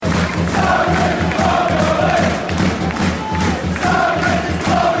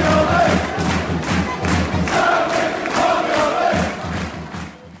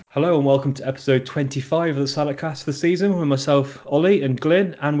and welcome to episode 25 of the Saladcast for the season with myself, Ollie, and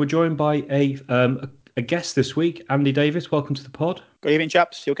Glyn, and we're joined by a guest this week, Andy Davis. Welcome to the pod. Good evening,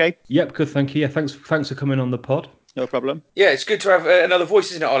 chaps. You okay? Yep, good, thank you. Yeah, thanks for coming on the pod. No problem. Yeah, it's good to have another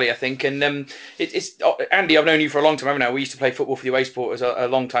voice, isn't it, Ollie? I think, and it's Andy. I've known you for a long time, haven't I? We used to play football for the Away Supporters a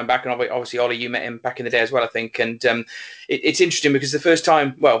long time back, and obviously Ollie, you met him back in the day as well, I think. And it's interesting because the first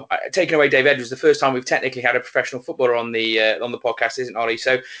time, well, taking away Dave Edwards, the first time we've technically had a professional footballer on the podcast, isn't Ollie?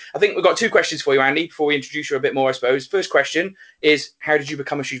 So I think we've got two questions for you, Andy, before we introduce you a bit more, I suppose. First question is, how did you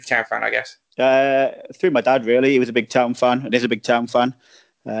become a Shrewsbury Town fan? I guess through my dad, really. He was a big Town fan, and is a big Town fan.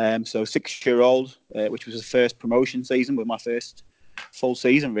 So 6-year-old, which was the first promotion season, was my first full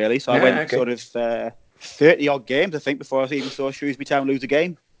season, really. So I went sort of 30-odd games, I think, before I even saw Shrewsbury Town lose a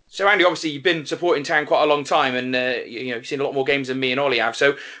game. So, Andy, obviously you've been supporting Town quite a long time, and you've seen a lot more games than me and Ollie have.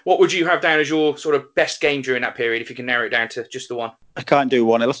 So what would you have down as your sort of best game during that period, if you can narrow it down to just the one? I can't do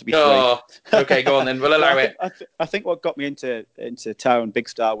one. It'll have to be three. Oh, okay, go on then. We'll allow it. I think what got me into Town Big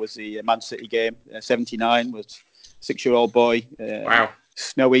Star was the Man City game. 79 was 6-year-old boy. Wow.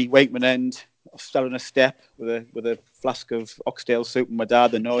 Snowy Wakeman End. I was still on a step with a flask of oxtail soup and my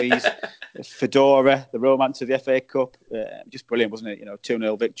dad, the noise, the fedora, the romance of the FA Cup. Just brilliant, wasn't it?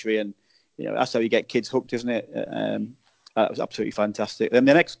 2-0 victory, and that's how you get kids hooked, isn't it? That was absolutely fantastic. Then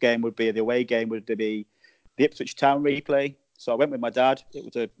the next game would be the away game, would be the Ipswich Town replay. So I went with my dad. It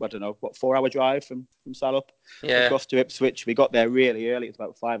was a 4-hour drive from Salop across to Ipswich. We got there really early. It was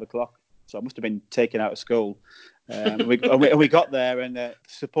about 5 o'clock. So I must have been taken out of school. We got there, and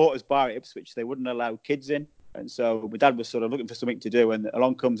supporters bar at Ipswich, they wouldn't allow kids in. And so my dad was sort of looking for something to do, and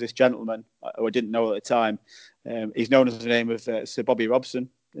along comes this gentleman who I didn't know at the time. He's known as the name of Sir Bobby Robson.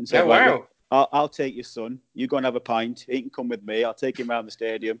 And so I'll take your son. You go and have a pint. He can come with me. I'll take him around the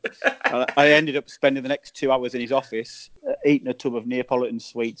stadium. I ended up spending the next 2 hours in his office eating a tub of Neapolitan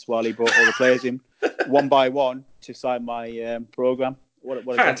sweets while he brought all the players in, one by one, to sign my programme. What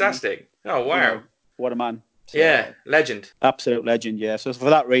a fantastic. Oh, wow. What a man. So, yeah, legend. Absolute legend, yeah. So for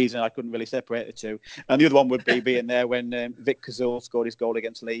that reason, I couldn't really separate the two. And the other one would be being there when Vic Cazorla scored his goal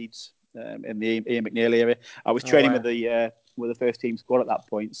against Leeds in the Ian McNeil era. I was training with the first team squad at that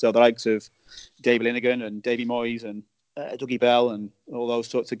point. So the likes of David Linnigan and Davy Moyes and Dougie Bell and all those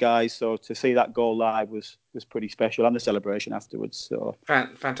sorts of guys. So to see that goal live was pretty special, and the celebration afterwards. So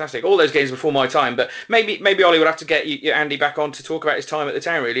fantastic. All those games before my time, but maybe Ollie would have to get you, Andy, back on to talk about his time at the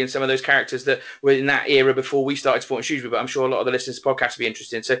Town, really, and some of those characters that were in that era before we started supporting Shrewsbury. But I'm sure a lot of the listeners to the podcast will be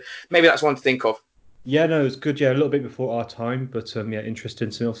interested in. So maybe that's one to think of. Yeah, no, it's good. Yeah, a little bit before our time, but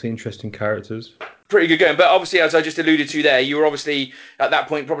interesting. Some obviously interesting characters. Pretty good going, but obviously, as I just alluded to there, you were obviously at that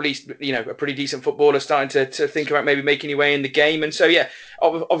point probably a pretty decent footballer, starting to think about maybe making your way in the game. And so yeah,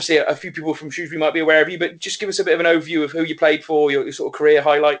 obviously a few people from Shrewsbury might be aware of you, but just give us a bit of an overview of who you played for, your sort of career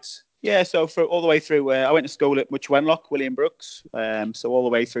highlights. Yeah, so for all the way through, I went to school at Much Wenlock, William Brooks. So all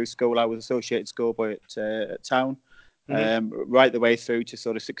the way through school, I was associated schoolboy at Town. Right the way through to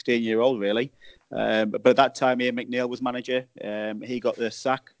sort of 16-year-old, really. But at that time, Ian McNeil was manager. He got the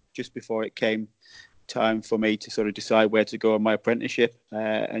sack just before it came time for me to sort of decide where to go on my apprenticeship.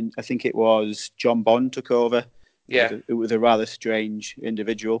 And I think it was John Bond took over. Yeah, it was a rather strange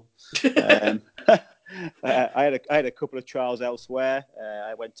individual. I had a couple of trials elsewhere.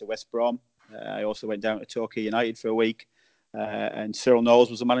 I went to West Brom. I also went down to Torquay United for a week. And Cyril Knowles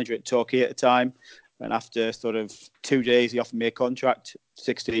was the manager at Torquay at the time. And after sort of 2 days, he offered me a contract.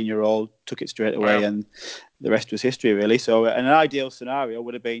 16-year-old, took it straight away, and the rest was history, really. So an ideal scenario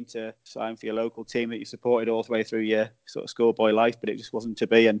would have been to sign for your local team that you supported all the way through your sort of schoolboy life, but it just wasn't to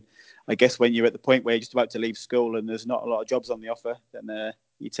be. And I guess when you're at the point where you're just about to leave school and there's not a lot of jobs on the offer, then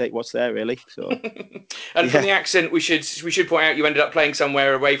you take what's there, really. So, and from the accent, we should point out you ended up playing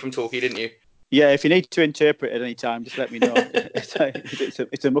somewhere away from Torquay, didn't you? Yeah, if you need to interpret at any time, just let me know.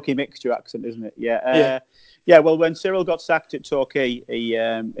 It's a mucky mixture accent, isn't it? Yeah. Well, when Cyril got sacked at Torquay, he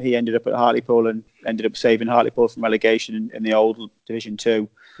ended up at Hartlepool and ended up saving Hartlepool from relegation in the old Division 2.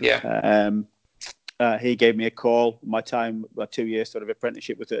 Yeah. He gave me a call. My time, 2 years sort of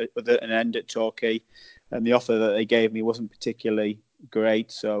apprenticeship with an end at Torquay, and the offer that they gave me wasn't particularly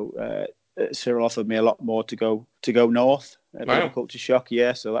great. So Cyril offered me a lot more to go north. Difficult to shock,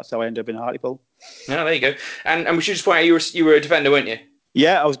 yeah. So that's how I ended up in Hartlepool. Yeah, there you go. And we should just point out you were a defender, weren't you?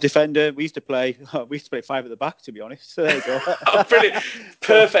 Yeah, I was a defender. We used to play 5 at the back, to be honest. So there you go. Oh, brilliant!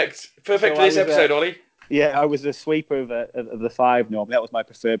 Perfect for this episode, Ollie. Yeah, I was the sweeper of the 5 normally. That was my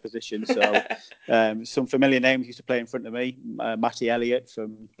preferred position. So some familiar names used to play in front of me. Matty Elliott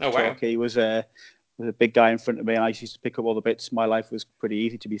from Torquay was was a big guy in front of me, and I used to pick up all the bits. My life was pretty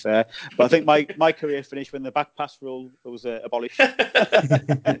easy, to be fair. But I think my career finished when the back pass rule was abolished.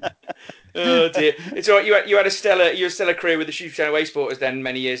 Oh dear, it's all right. You had a stellar career with the Shrewsbury Town Away Supporters then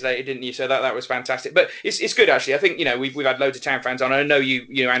many years later, didn't you? So that was fantastic. But it's good actually. I think we've had loads of Town fans on. I know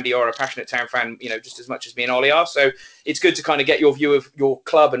you Andy are a passionate Town fan, just as much as me and Ollie are. So it's good to kind of get your view of your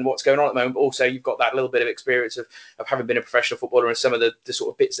club and what's going on at the moment. But also you've got that little bit of experience of having been a professional footballer and some of the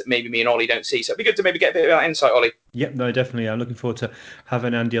sort of bits that maybe me and Ollie don't see. So it'd be good to maybe get a bit of that insight, Ollie. Yep, no, definitely. I'm looking forward to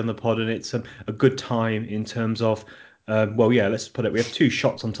having Andy on the pod, and it's a good time in terms of. Let's put it. We have 2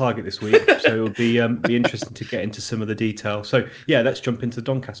 shots on target this week, so it'll be interesting to get into some of the detail. So yeah, let's jump into the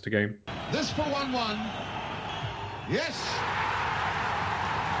Doncaster game. This for 1-1. Yes.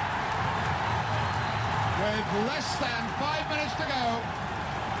 With less than 5 minutes to go,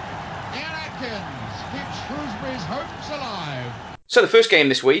 Ian Atkins keeps Shrewsbury's hopes alive. So the first game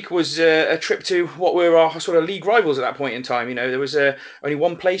this week was a trip to what were our sort of league rivals at that point in time. There was only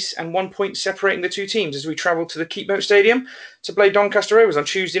one place and 1 point separating the 2 teams as we travelled to the Keepmoat Stadium to play Doncaster Rovers on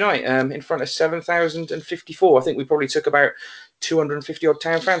Tuesday night in front of 7,054. I think we probably took about 250 odd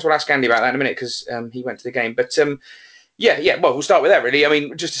Town fans. We'll ask Andy about that in a minute because he went to the game. But well, we'll start with that really. I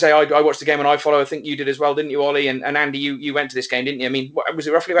mean, just to say, I watched the game on iFollow. I think you did as well, didn't you, Ollie? And Andy, you went to this game, didn't you? I mean, was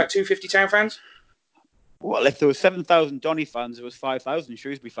it roughly about 250 Town fans? Well, if there was 7,000 Donny fans, there was 5,000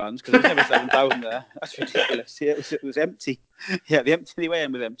 Shrewsbury fans because there was never 7,000 there. That's ridiculous. Yeah, it was empty. Yeah, the away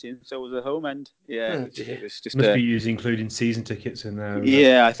end was empty, and so was the home end. Yeah, it was just. Must be used including season tickets in there.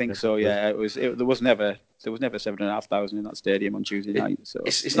 Yeah, I think so. Yeah, there was never 7,500 in that stadium on Tuesday night. So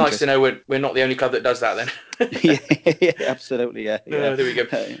it's nice to know we're not the only club that does that then. yeah, absolutely. Yeah. There we go.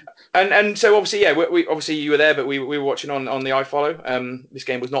 And so obviously, we obviously you were there, but we were watching on the iFollow. This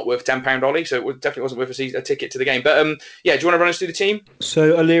game was not worth £10, Ollie, so it definitely wasn't worth a ticket to the game. But do you want to run us through the team?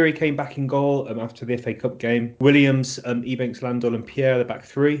 So O'Leary came back in goal after the FA Cup game. Williams, Ebanks, Landell, and Pierre the back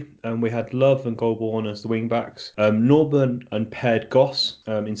 3. We had Love and Goldborn as the wing backs. Norburn and paired Goss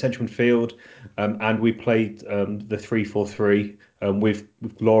in central midfield, and we played the 3-4-3 with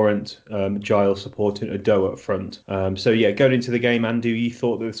Laurent, Giles supporting Ado up front. Going into the game, Andy, you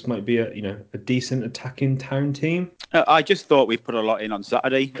thought this might be a decent attacking Town team? I just thought we put a lot in on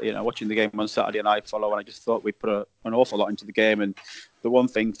Saturday. Watching the game on Saturday and iFollow, and I just thought we put an awful lot into the game. And the one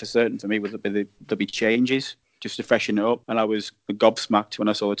thing for certain for me was there'd be changes just to freshen it up. And I was gobsmacked when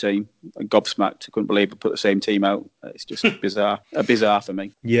I saw the team. Gobsmacked. I couldn't believe we put the same team out. It's just bizarre for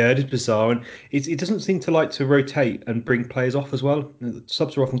me. Yeah, it is bizarre. And it doesn't seem to like to rotate and bring players off as well. The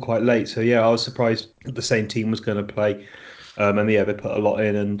subs are often quite late. So, I was surprised that the same team was going to play. They put a lot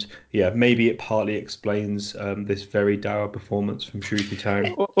in, and maybe it partly explains this very dour performance from Shrewsbury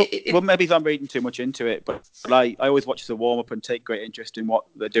Town. Well, maybe I'm reading too much into it, but I always watch the warm up and take great interest in what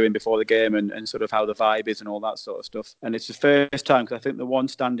they're doing before the game and sort of how the vibe is and all that sort of stuff. And it's the first time, because I think the one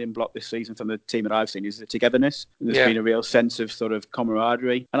standing block this season from the team that I've seen is the togetherness. And there's been a real sense of sort of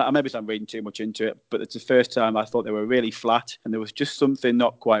camaraderie. And maybe I'm reading too much into it, but it's the first time I thought they were really flat and there was just something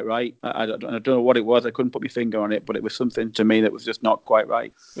not quite right. I don't know what it was. I couldn't put my finger on it, but it was something to me that was just not quite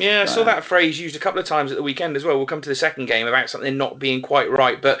right. Yeah, I saw that phrase used a couple of times at the weekend as well. We'll come to the second game about something not being quite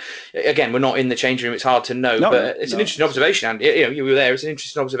right. But again, we're not in the changing room. It's hard to know. It's an interesting observation. And you were there. It's an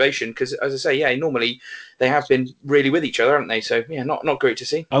interesting observation because, as I say, normally they have been really with each other, haven't they? So, not great to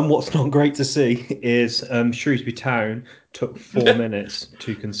see. And what's not great to see is Shrewsbury Town took 4 minutes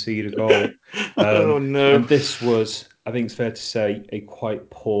to concede a goal. Oh, no. And this was, I think it's fair to say, a quite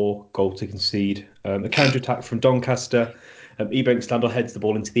poor goal to concede. A counter-attack from Doncaster. Ebanks Landell heads the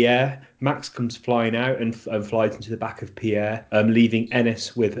ball into the air. Max comes flying out and flies into the back of Pierre, leaving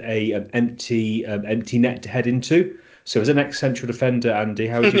Ennis with an empty net to head into. So as an ex-central defender, Andy,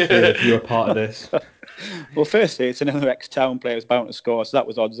 how would you feel if you were part of this? Well, firstly, it's another ex-Town player who's bound to score, so that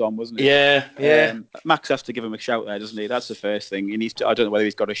was odds on, wasn't it? Yeah. Max has to give him a shout there, doesn't he? That's the first thing. He needs to. I don't know whether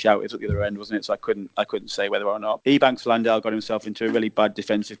he's got a shout. It's at the other end, wasn't it? So I couldn't say whether or not. Ebanks Landell got himself into a really bad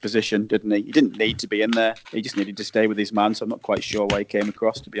defensive position, didn't he? He didn't need to be in there. He just needed to stay with his man. So I'm not quite sure why he came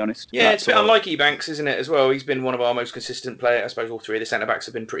across, to be honest. Yeah, it's a bit unlike Ebanks, isn't it? As well, he's been one of our most consistent players. I suppose all 3 of the centre backs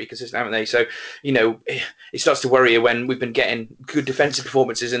have been pretty consistent, haven't they? So it starts to worry you when we've been getting good defensive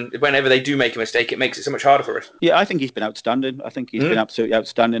performances, and whenever they do make a mistake, it makes it so much harder for us. Yeah, I think he's been outstanding. I think he's been absolutely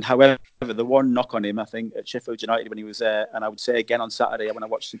outstanding. However, the one knock on him, I think, at Sheffield United when he was there, and I would say again on Saturday when I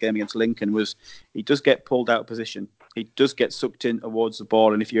watched the game against Lincoln, was he does get pulled out of position. He does get sucked in towards the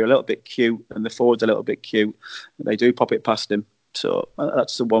ball, and if you're a little bit cute and the forward's a little bit cute, they do pop it past him. So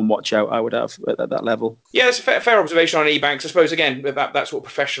that's the one watch out I would have at that level. Yeah, it's a fair observation on Ebanks. I suppose again that sort of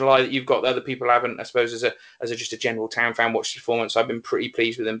professional eye that you've got that other people haven't. I suppose as a just a general town fan watched the performance, I've been pretty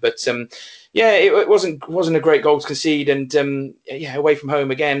pleased with him. But yeah, it wasn't a great goal to concede, and yeah, away from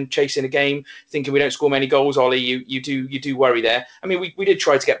home again, chasing a game, thinking we don't score many goals. Ollie, you do worry there. I mean, we did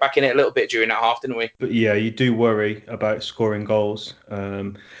try to get back in it a little bit during that half, didn't we? But yeah, you do worry about scoring goals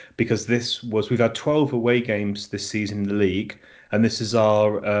because we've had 12 away games this season in the league, and this is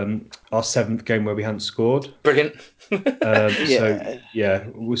our 7th game where we hadn't scored. Brilliant. So yeah,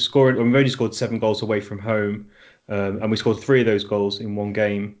 we've only scored 7 goals away from home, and we scored 3 of those goals in one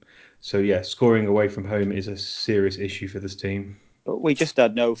game. So yeah, scoring away from home is a serious issue for this team. But we just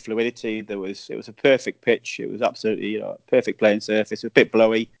had no fluidity. It was a perfect pitch. It was absolutely a perfect playing surface. It was a bit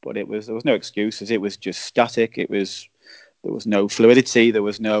blowy, but there was no excuses. It was just static. There was no fluidity. There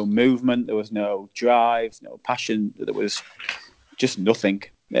was no movement. There was no drive, no passion. There was just nothing.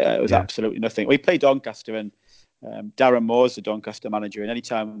 It was absolutely nothing. We played Doncaster, and Darren Moore's the Doncaster manager, and any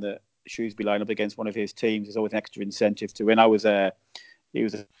time that Shrewsbury line up against one of his teams, there's always an extra incentive to win. He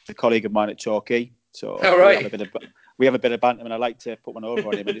was a colleague of mine at Torquay, so we have a bit of banter, and I like to put one over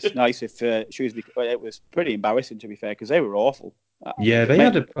on him. And it's nice if Shrewsbury. It was pretty embarrassing, to be fair, because they were awful. Yeah, they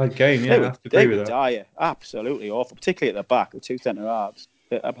had a bad game. Yeah, I have to agree with that. Dire, absolutely awful, particularly at the back, the 2 centre halves.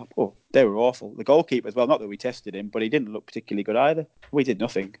 They were awful. The goalkeeper as well. Not that we tested him, but he didn't look particularly good either. We did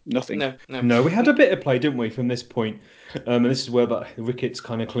nothing. No, we had a bit of play, didn't we, from this point? And this is where Ricketts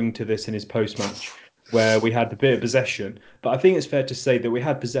kind of clung to this in his post-match, where we had a bit of possession. But I think it's fair to say that we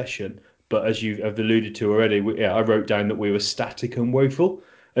had possession, but as you have alluded to already, I wrote down that we were static and woeful.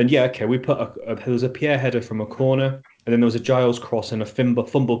 And yeah, okay, we put there was a Pierre header from a corner, and then there was a Giles cross and a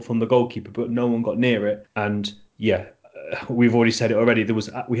fumble from the goalkeeper, but no one got near it. And yeah, we've already said it already.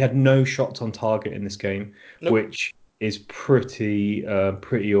 We had no shots on target in this game, which is pretty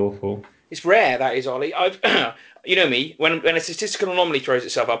awful. It's rare, that is, Ollie. You know me, when a statistical anomaly throws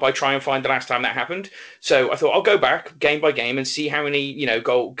itself up, I try and find the last time that happened. So I thought I'll go back game by game and see how many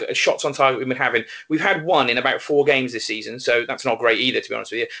goal shots on target we've been having. We've had 1 in about 4 games this season, so that's not great either, to be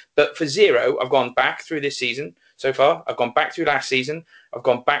honest with you. But for 0, I've gone back through this season so far. I've gone back through last season. I've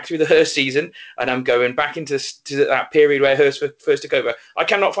gone back through the Hurst season, and I'm going back into that period where Hurst first took over. I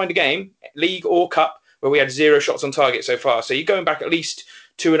cannot find a game, league or cup, where we had 0 shots on target so far. So you're going back at least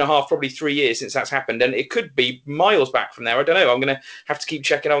 2.5, probably 3 years since that's happened, and it could be miles back from there. I don't know. I'm going to have to keep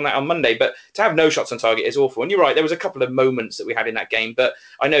checking on that on Monday. But to have no shots on target is awful. And you're right, there was a couple of moments that we had in that game, but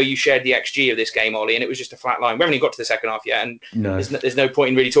I know you shared the XG of this game, Ollie, and it was just a flat line. We haven't even got to the second half yet, and there's no point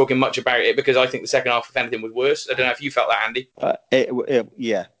in really talking much about it because I think the second half, if anything, was worse. I don't know if you felt that, Andy. It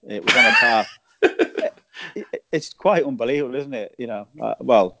was on a par. It's quite unbelievable, isn't it?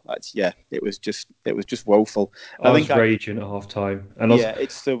 It was just woeful. I was raging at half time, and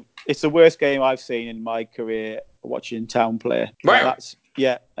it's the worst game I've seen in my career watching Town play. Wow.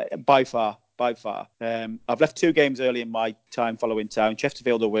 By far. I've left 2 games early in my time following Town,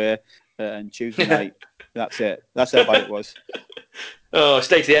 Chesterfield away, and Tuesday night. That's it. That's how bad it was. Oh, I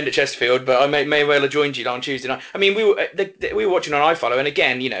stayed to the end at Chesterfield, but I may well have joined you on Tuesday night. I mean, we were watching on iFollow, and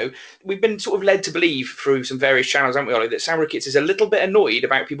again, we've been sort of led to believe through some various channels, haven't we, Ollie, that Sam Ricketts is a little bit annoyed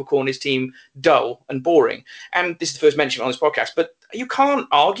about people calling his team dull and boring. And this is the first mention on this podcast, but you can't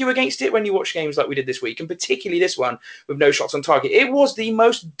argue against it when you watch games like we did this week, and particularly this one with no shots on target. It was the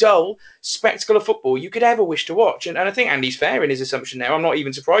most dull spectacle of football you could ever wish to watch. And I think Andy's fair in his assumption there. I'm not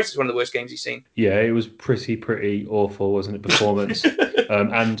even surprised it's one of the worst games he's seen. Yeah, it was pretty awful, wasn't it, performance?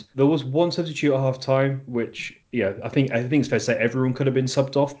 And there was one substitute at half time, which, I think it's fair to say everyone could have been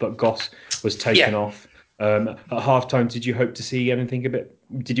subbed off, but Goss was taken off. At half time, did you hope to see anything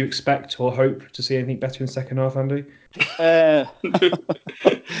did you expect or hope to see anything better in the second half, Andy?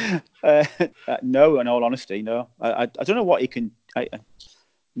 No, in all honesty, no. I don't know what he can.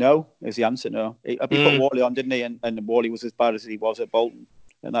 No is the answer. No, he put Worley on, didn't he? And Worley was as bad as he was at Bolton,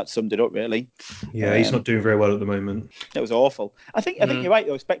 and that summed it up really. Yeah, he's not doing very well at the moment. It was awful. I think you're right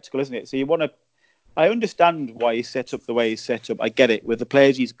though. Spectacle, isn't it? So you want to. I understand why he's set up the way he's set up. I get it. With the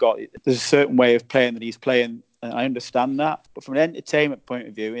players he's got, there's a certain way of playing that he's playing, and I understand that. But from an entertainment point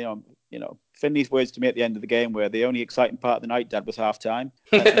of view, Finley's words to me at the end of the game were the only exciting part of the night, Dad, was half time.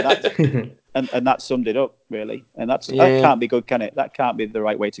 And that summed it up, really. And that can't be good, can it? That can't be the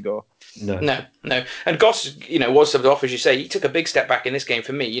right way to go. No. And Goss, was subbed off, as you say. He took a big step back in this game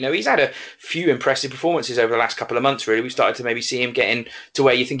for me. He's had a few impressive performances over the last couple of months, really. We started to maybe see him getting to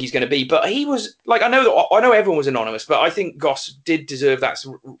where you think he's going to be. But he was, I know everyone was anonymous, but I think Goss did deserve that,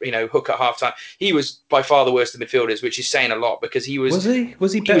 hook at half-time. He was by far the worst of the midfielders, which is saying a lot because he was...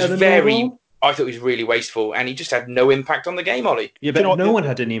 Was he better than normal? I thought he was really wasteful, and he just had no impact on the game, Ollie. Yeah, but no one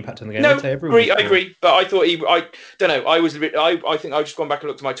had any impact on the game. No, I'd say everyone I agree. But I thought I don't know. I think I've just gone back and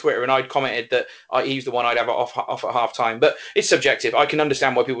looked at my Twitter, and I'd commented that he's the one I'd have off at half time. But it's subjective. I can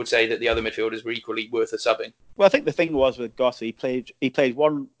understand why people would say that the other midfielders were equally worth a subbing. Well, I think the thing was with Goss, he played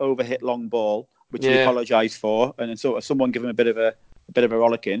one overhit long ball, which he apologised for, and then sort of someone gave him a bit of a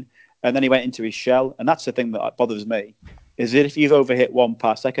rollicking, and then he went into his shell, and that's the thing that bothers me. Is that if you've overhit one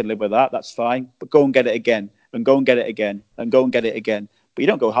pass, I can live with that. That's fine, but go and get it again, and go and get it again, and go and get it again. But you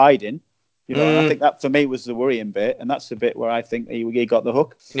don't go hiding. You know, and I think that for me was the worrying bit, and that's the bit where I think he got the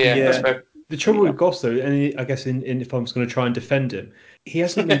hook. Yeah. That's fair. The trouble with Goss, though, and I guess if I'm just going to try and defend him, he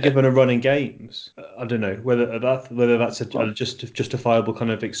hasn't been given a run in games. I don't know whether that's a justifiable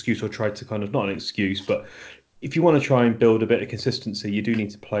kind of excuse or try to kind of not an excuse, but if you want to try and build a bit of consistency, you do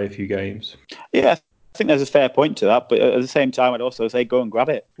need to play a few games. Yeah. I think there's a fair point to that, but at the same time, I'd also say go and grab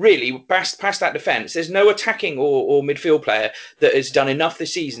it. Really, past that defence, there's no attacking or midfield player that has done enough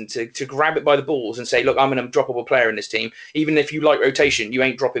this season to grab it by the balls and say, look, I'm an undroppable player in this team. Even if you like rotation, you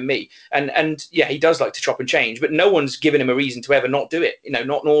ain't dropping me. And yeah, he does like to chop and change, but no one's given him a reason to ever not do it. You know,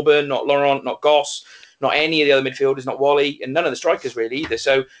 not Norburn, not Laurent, not Goss, not any of the other midfielders, not Wally, and none of the strikers really either.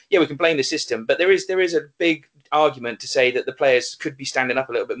 So yeah, we can blame the system, but there is a big argument to say that the players could be standing up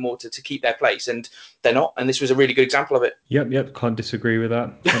a little bit more to keep their place, and they're not. And this was a really good example of it. Yep. Can't disagree with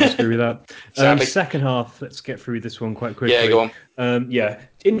that. Second half, let's get through this one quite quickly. Yeah, go on.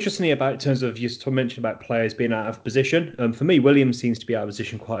 Interestingly, about in terms of you mentioned about players being out of position. For me, Williams seems to be out of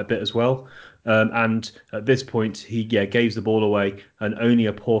position quite a bit as well. And at this point, he gave the ball away, and only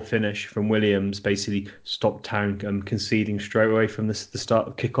a poor finish from Williams basically stopped Town conceding straight away from the start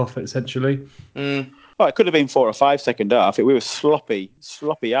of kickoff, essentially. Well, it could have been 4 or 5 second half. We were sloppy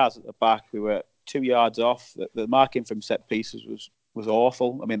as at the back. We were 2 yards off. The marking from set pieces was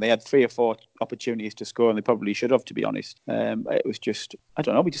awful. I mean, they had 3 or 4 opportunities to score, and they probably should have, to be honest. It was just, I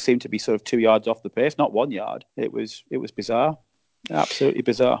don't know, we just seemed to be sort of 2 yards off the pace, not 1 yard. It was bizarre, absolutely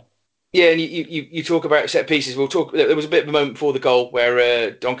bizarre. Yeah, and you talk about set pieces. There was a bit of a moment before the goal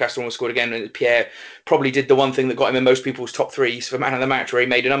where Doncaster almost scored again, and Pierre probably did the one thing that got him in most people's top threes for man of the match, where he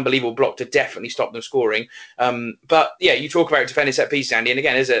made an unbelievable block to definitely stop them scoring. But yeah, you talk about defending set pieces, Andy, and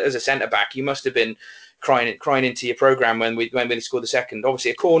again, as a centre back, you must have been crying into your programme when they scored the second.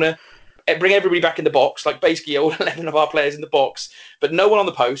 Obviously, a corner. Bring everybody back in the box, like basically all 11 of our players in the box, but no one on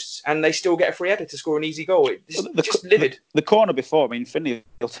the posts, and they still get a free header to score an easy goal. It's just livid. The corner before, I mean, Finley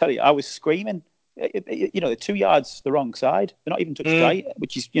will tell you, I was screaming. They're 2 yards the wrong side. They're not even touched right,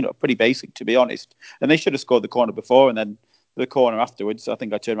 which is, pretty basic, to be honest. And they should have scored the corner before, and then the corner afterwards. I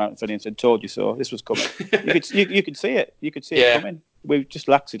think I turned around to Finley and said, "Told you so. This was coming." You could see it. You could see it coming. We were just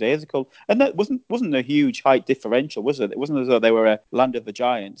lackadaisical, and that wasn't a huge height differential, was it? It wasn't as though they were a land of the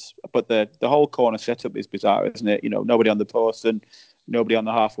giants. But the whole corner setup is bizarre, isn't it? Nobody on the post and nobody on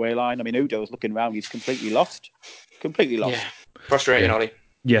the halfway line. I mean, Udo's looking around; he's completely lost. Yeah, frustrating, Ollie.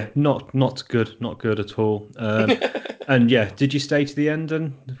 Yeah, not good, not good at all. And yeah, did you stay to the end?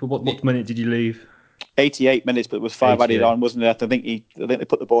 And what minute did you leave? 88 minutes, but it was 5 added on, wasn't it? I think they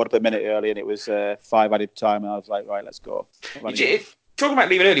put the board up a minute early, and it was 5 added time, and I was like, right, let's go. Talking about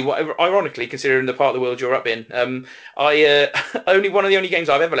leaving early, ironically, considering the part of the world you're up in, one of the only games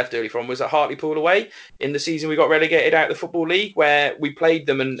I've ever left early from was at Hartlepool away in the season we got relegated out of the Football League, where we played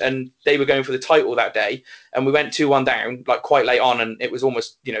them and they were going for the title that day, and we went 2-1 down, like quite late on, and it was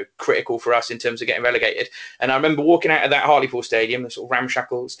almost critical for us in terms of getting relegated. And I remember walking out of that Hartlepool stadium, the sort of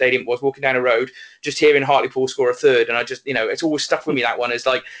ramshackle stadium was, walking down a road, just hearing Hartlepool score a third, and I just, it's always stuck with me, that one. It's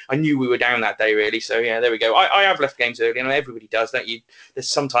like I knew we were down that day, really. So yeah, there we go. I have left games early, and everybody does, don't you?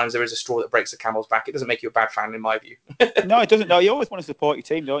 Sometimes there is a straw that breaks the camel's back. It doesn't make you a bad fan, in my view. No, it doesn't. No, you always want to support your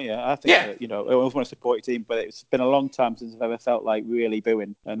team, don't you? I think that, you always want to support your team, but it's been a long time since I've ever felt like really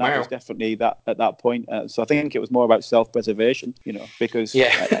booing, and that was definitely that at that point. So I think it was more about self-preservation, because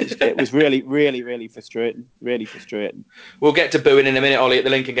it was really, really, really frustrating. Really frustrating. We'll get to booing in a minute, Ollie, at the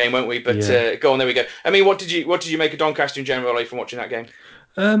Lincoln game, won't we? But go on, there we go. I mean, what did you make of Doncaster in general, Ollie, from watching that game?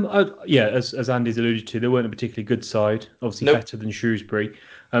 As Andy's alluded to, they weren't a particularly good side. Obviously, better than Shrewsbury.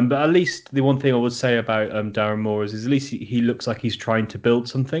 But at least the one thing I would say about Darren Moore is at least he looks like he's trying to build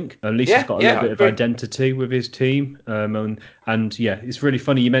something. At least he's got a little bit of identity with his team. And it's really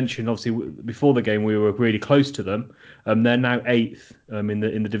funny. You mentioned, obviously, before the game we were really close to them. They're now 8th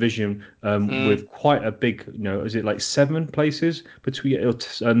in the division with quite a big, is it like 7 places between?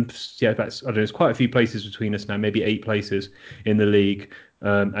 It's quite a few places between us now, maybe 8 places in the league.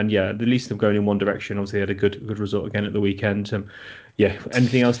 And yeah, at least they're going in one direction. Obviously, they had a good result again at the weekend. Yeah,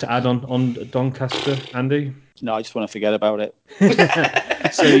 anything else to add on Doncaster, Andy? No, I just want to forget about it.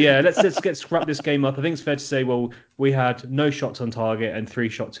 So yeah, let's wrap this game up. I think it's fair to say, well, we had no shots on target and 3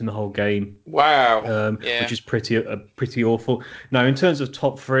 shots in the whole game. Wow. Which is pretty awful. Now, in terms of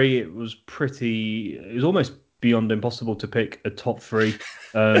top 3, it was almost beyond impossible to pick a top 3.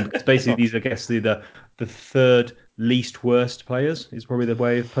 Because basically these are, I guess, the third least worst players is probably the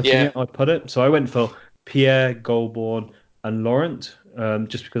way of putting it. I'd put it. So I went for Pierre, Golbourne, and Laurent,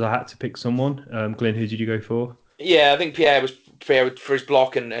 just because I had to pick someone. Glenn, who did you go for? Yeah, I think Pierre for his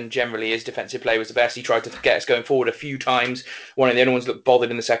block and generally his defensive play was the best. He tried to get us going forward a few times. One of the only ones looked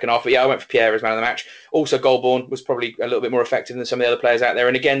bothered in the second half. But yeah, I went for Pierre as man of the match. Also, Golbourne was probably a little bit more effective than some of the other players out there.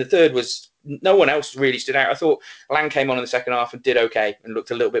 And again, the third was no one else really stood out. I thought Lang came on in the second half and did okay and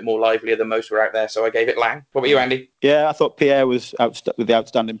looked a little bit more livelier than most were out there. So I gave it Lang. What about you, Andy? Yeah, I thought Pierre was the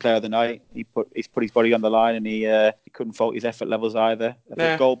outstanding player of the night. He's put his body on the line and he couldn't fault his effort levels either. I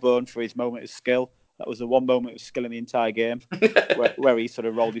thought Golbourne for his moment of skill. That was the one moment of skill in the entire game where he sort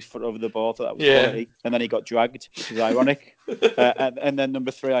of rolled his foot over the ball. That was quality. And then he got dragged, which is ironic. And then number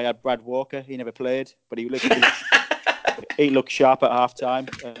 3, I had Brad Walker. He never played, but he looked sharp at half time.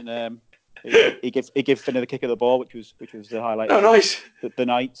 And he gave Finney the kick of the ball, which was the highlight. Oh, nice. The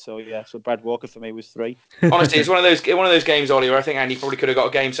night. So yeah, so Brad Walker for me was 3. Honestly, it's one of those games, Ollie, where I think Andy probably could have got a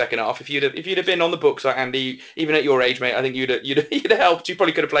game second half if you'd have been on the books like Andy, even at your age, mate. I think you'd have helped. You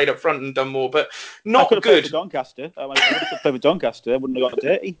probably could have played up front and done more, but not I could have good. Played for Doncaster. I would have played for Doncaster. I wouldn't have got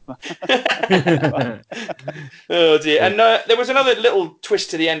dirty. Oh dear! And there was another little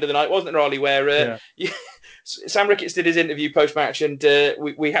twist to the end of the night, wasn't there, Ollie? Where Sam Ricketts did his interview post-match, and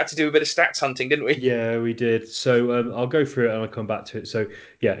we had to do a bit of stats hunting, didn't we? Yeah, we did. So I'll go through it and I'll come back to it. So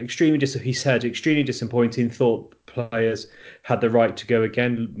yeah, he said extremely disappointing. Thought players had the right to go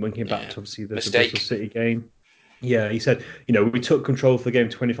again when came back to obviously the Bristol City game. Yeah, he said, we took control for the game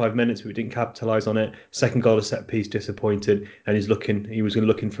 25 minutes, but we didn't capitalise on it. Second goal, a set piece, disappointed, and he was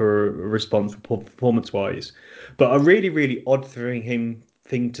looking for a response performance-wise. But a really, really odd thing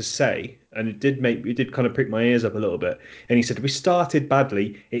to say, and it did kind of prick my ears up a little bit. And he said, we started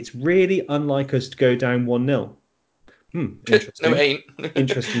badly. It's really unlike us to go down 1-0. Interesting. No, it ain't.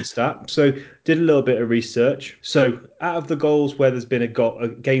 Interesting stat. So did a little bit of research. So out of the goals where there's been a goal,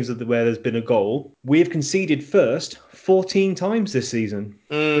 where there's been a goal, we have conceded first 14 times this season,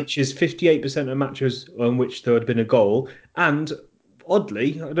 which is 58% of matches on which there had been a goal. And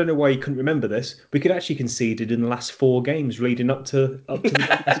oddly, I don't know why you couldn't remember this, we could actually conceded in the last 4 games leading up to the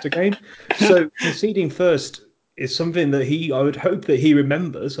Doncaster game. So conceding first is something that I would hope that he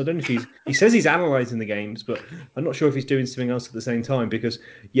remembers. I don't know if he says he's analysing the games, but I'm not sure if he's doing something else at the same time because,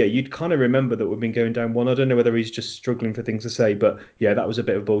 yeah, you'd kind of remember that we've been going down 1. I don't know whether he's just struggling for things to say, but yeah, that was a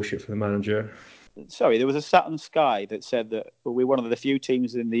bit of bullshit for the manager. Sorry, there was a stat on Sky that said that we're one of the few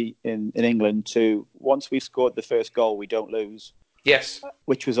teams in England to, once we've scored the first goal, we don't lose. Yes.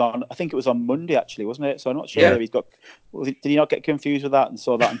 Which was I think it was on Monday, actually, wasn't it? So I'm not sure whether did he not get confused with that and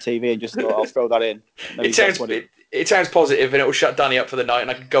saw that on TV and just thought, I'll throw that in? It sounds positive and it will shut Danny up for the night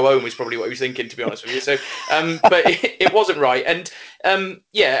and I can go home is probably what he was thinking, to be honest with you. So, but it wasn't right. And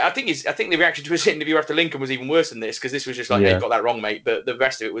I think the reaction to his interview after Lincoln was even worse than this because this was just like, hey, you got that wrong, mate. But the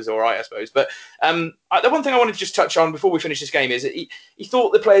rest of it was all right, I suppose. But the one thing I wanted to just touch on before we finish this game is that he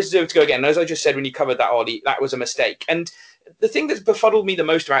thought the players deserved to go again. And as I just said when you covered that, Ollie, that was a mistake. And the thing that's befuddled me the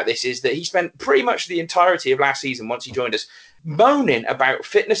most about this is that he spent pretty much the entirety of last season, once he joined us, moaning about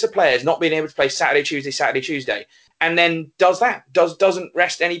fitness of players not being able to play Saturday, Tuesday, and then doesn't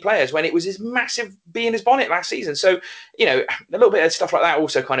rest any players when it was his massive bee in his bonnet last season. So, a little bit of stuff like that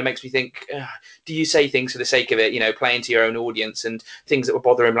also kind of makes me think, do you say things for the sake of it, playing to your own audience and things that were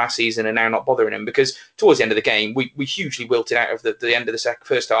bothering him last season and now not bothering him? Because towards the end of the game, we hugely wilted out of the end of the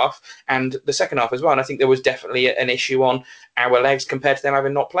first half and the second half as well. And I think there was definitely an issue on our legs compared to them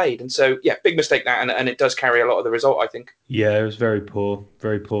having not played. And so, yeah, big mistake that, and it does carry a lot of the result, I think. Yeah, it was very poor,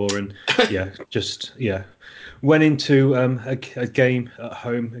 and went into a game at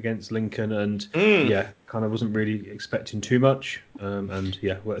home against Lincoln, and kind of wasn't really expecting too much.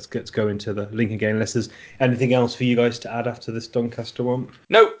 Let's go into the Lincoln game. Unless there's anything else for you guys to add after this Doncaster one.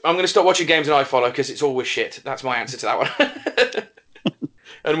 No, I'm going to stop watching games and I follow because it's always shit. That's my answer to that one.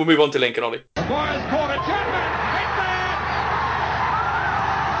 And we'll move on to Lincoln, Ollie.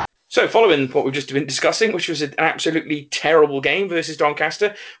 So following what we've just been discussing, which was an absolutely terrible game versus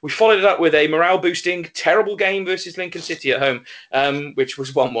Doncaster, we followed it up with a morale-boosting, terrible game versus Lincoln City at home, which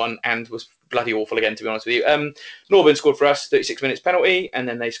was 1-1 and was bloody awful again, to be honest with you. Norburn scored for us, 36 minutes penalty, and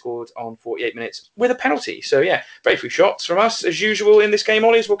then they scored on 48 minutes with a penalty. So, yeah, very few shots from us, as usual in this game,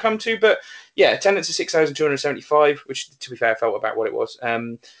 Ollie, as we'll come to. But, yeah, attendance of 6,275, which, to be fair, felt about what it was.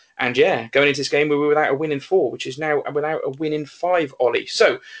 And, yeah, going into this game, we were without a win in 4, which is now without a win in 5, Ollie.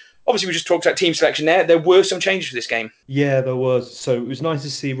 So, obviously, we just talked about team selection there. There were some changes for this game. Yeah, there was. So it was nice to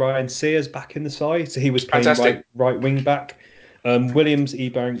see Ryan Sears back in the side. So he was playing Fantastic. right wing back. Williams,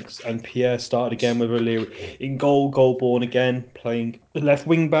 Ebanks, and Pierre started again with O'Leary in goal. Goldborn again playing left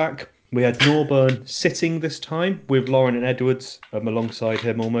wing back. We had Norburn sitting this time with Lauren and Edwards alongside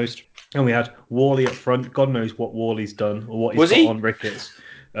him almost. And we had Worley up front. God knows what Worley's done or what he's got on Ricketts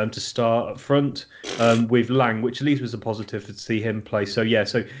to start up front with Lang, which at least was a positive to see him play. So, yeah,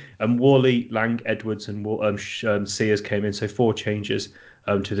 Worley, Lang, Edwards, and Sears came in. So 4 changes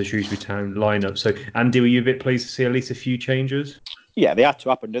to the Shrewsbury Town lineup. So, Andy, were you a bit pleased to see at least a few changes? Yeah, they had to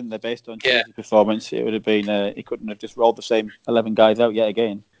happen, didn't they? Based on Tuesday's performance, it would have been he couldn't have just rolled the same 11 guys out yet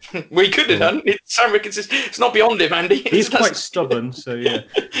again. We could have done. Sam Ricketts it's not beyond him, Andy. He's quite stubborn, so yeah.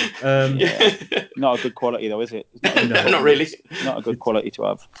 Not a good quality though, is it? Not really. Not a good quality to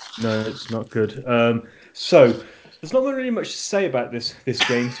have. No, it's not good. So there's not really much to say about this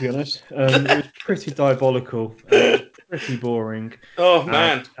game, to be honest. It was pretty diabolical. Pretty boring. Oh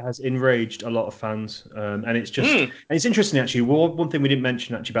man, has enraged a lot of fans, and it's just and it's interesting actually. One thing we didn't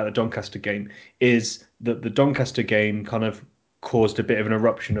mention actually about the Doncaster game is that the Doncaster game kind of caused a bit of an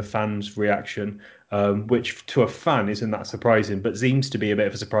eruption of fans' reaction, which to a fan isn't that surprising, but seems to be a bit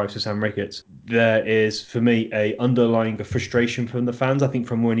of a surprise to Sam Ricketts. There is, for me, a underlying frustration from the fans. I think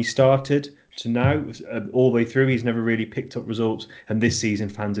from when he started to now, all the way through, he's never really picked up results. And this season,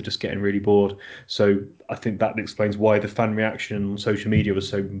 fans are just getting really bored. So I think that explains why the fan reaction on social media was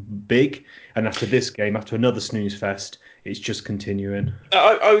so big. And after this game, after another snooze fest, it's just continuing.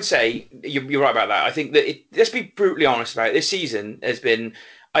 I would say you're right about that. I think that let's be brutally honest about it. This season has been,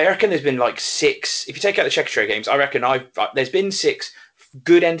 I reckon there's been like 6, if you take out the Checkatrade games, I reckon there's been 6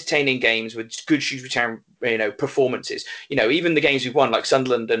 good entertaining games with good Shrewsbury Town, performances. Even the games we've won, like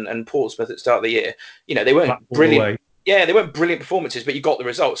Sunderland and Portsmouth at the start of the year, they weren't brilliant. Yeah, they weren't brilliant performances, but you got the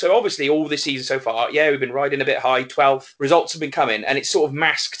results. So obviously all this season so far, we've been riding a bit high, 12th. Results have been coming, and it's sort of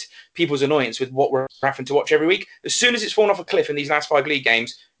masked people's annoyance with what we're having to watch every week. As soon as it's fallen off a cliff in these last 5 league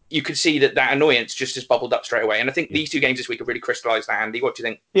games, you could see that annoyance just has bubbled up straight away. And I think these 2 games this week have really crystallised that, Andy. What do you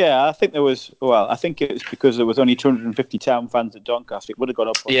think? Yeah, I think I think it was because there was only 250 Town fans at Doncaster. It would have gone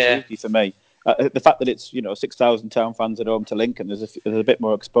up on Tuesday for me. The fact that it's 6,000 Town fans at home to Lincoln, there's a bit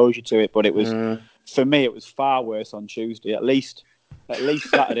more exposure to it. But it was for me, it was far worse on Tuesday. At least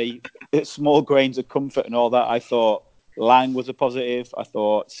Saturday, it's small grains of comfort and all that. I thought Lang was a positive. I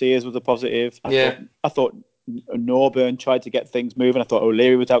thought Sears was a positive. I thought Norburn tried to get things moving. I thought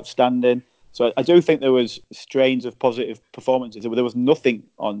O'Leary was outstanding. So I do think there was strains of positive performances. There was nothing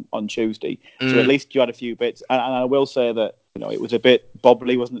on Tuesday. So at least you had a few bits. And I will say that it was a bit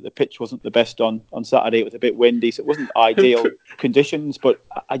bobbly, wasn't it? The pitch wasn't the best on Saturday. It was a bit windy, so it wasn't ideal conditions. But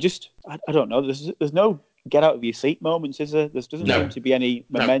I don't know. There's no get out of your seat moments, is there? There doesn't seem to be any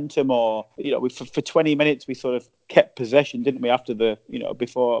momentum, or for 20 minutes we sort of kept possession, didn't we? After the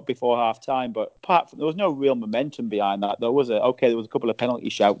before half time, but apart from, there was no real momentum behind that. There was a couple of penalty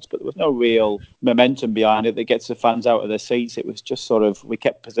shouts, but there was no real momentum behind it that gets the fans out of their seats. It was just sort of, we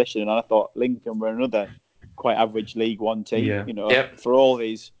kept possession, and I thought Lincoln were another quite average League One team. For all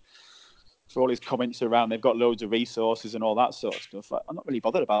these comments around, they've got loads of resources and all that sort of stuff. I'm not really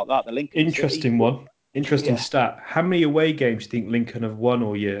bothered about that. The Lincoln Interesting stat. How many away games do you think Lincoln have won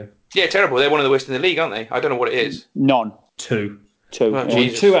all year? Yeah, terrible. They're one of the worst in the league, aren't they? I don't know what it is. None. 2. Oh,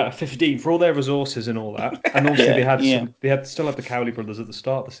 2 out of 15 for all their resources and all that. And also they still had the Cowley brothers at the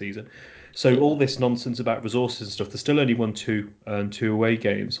start of the season. So all this nonsense about resources and stuff, they still only won 2 away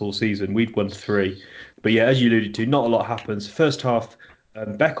games all season. We'd won 3. But yeah, as you alluded to, not a lot happens. First half,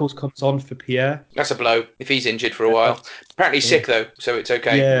 Beckles comes on for Pierre. That's a blow if he's injured for a while. Apparently sick though, so it's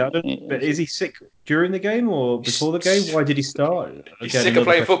okay. Yeah, I don't know, but is he sick during the game or before the game? Why did he start? He's sick of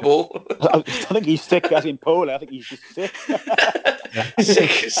playing football. I think he's sick as in Poland. I think he's just sick.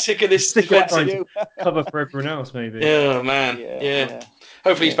 Sick of this. Sick of trying to cover for everyone else, maybe. Oh man, yeah.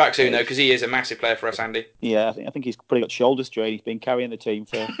 Hopefully he's back soon though, because he is a massive player for us, Andy. Yeah, I think he's probably got shoulder strain. He's been carrying the team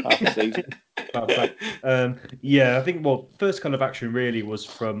for half the season. I think first kind of action really was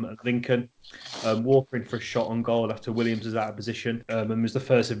from Lincoln. Walker in for a shot on goal after Williams was out of position, and was the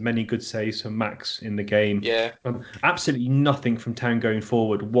first of many good saves from Max in the game. Yeah, absolutely nothing from Town going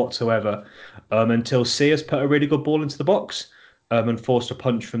forward whatsoever, until Sears put a really good ball into the box, and forced a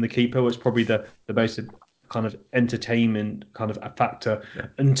punch from the keeper. Was probably the most kind of entertainment kind of a factor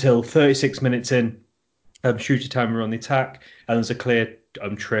until 36 minutes in. Shrewsbury Town were on the attack, and there's a clear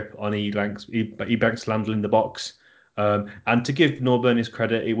trip on Ebanks Landell in the box. And to give Norburn his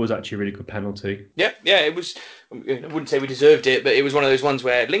credit, it was actually a really good penalty. Yeah, it was. I wouldn't say we deserved it, but it was one of those ones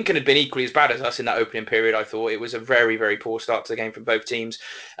where Lincoln had been equally as bad as us in that opening period. I thought it was a very, very poor start to the game from both teams.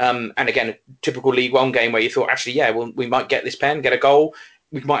 And again, a typical League One game where you thought, actually, well, we might get this pen, get a goal.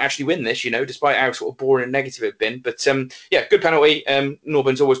 We might actually win this, despite how sort of boring and negative it had been. But good penalty.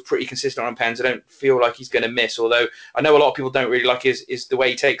 Norburn's always pretty consistent on pens. I don't feel like he's going to miss, although I know a lot of people don't really like is the way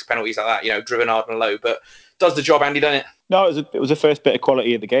he takes penalties like that, driven hard and low. But does the job, Andy, doesn't it? No, it was the first bit of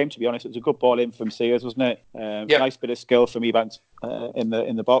quality of the game, to be honest. It was a good ball in from Sears, wasn't it? Nice bit of skill from Ebanks in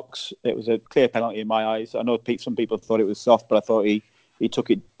the box. It was a clear penalty in my eyes. I know some people thought it was soft, but I thought he took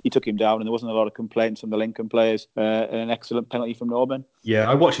him down, and there wasn't a lot of complaints from the Lincoln players. And an excellent penalty from Norburn. Yeah,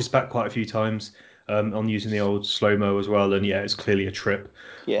 I watched this back quite a few times on using the old slow-mo as well, and it's clearly a trip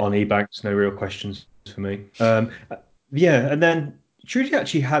on Ebanks. No real questions for me. And then Shrewsbury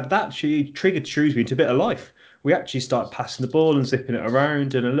actually had that. She triggered Shrewsbury into a bit of life. We actually started passing the ball and zipping it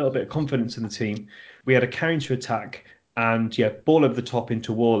around, and a little bit of confidence in the team. We had a counter-attack and ball over the top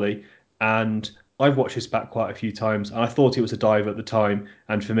into Worley. And I've watched this back quite a few times, and I thought it was a dive at the time.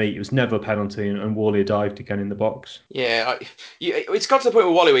 And for me, it was never a penalty, and Worley dived again in the box. Yeah, it's got to the point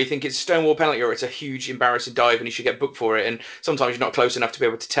with Worley where you think it's a stonewall penalty or it's a huge embarrassing dive and he should get booked for it. And sometimes you're not close enough to be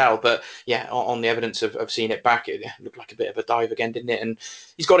able to tell. But on the evidence of seeing it back, it looked like a bit of a dive again, didn't it? And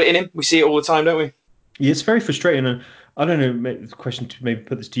he's got it in him. We see it all the time, don't we? Yeah, it's very frustrating, and I don't know. The question to maybe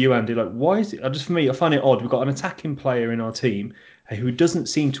put this to you, Andy. Like, why is it? For me, I find it odd. We've got an attacking player in our team who doesn't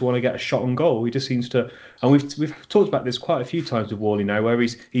seem to want to get a shot on goal. He just seems to, and we've talked about this quite a few times with Worley now, where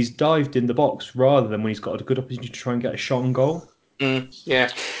he's dived in the box rather than when he's got a good opportunity to try and get a shot on goal.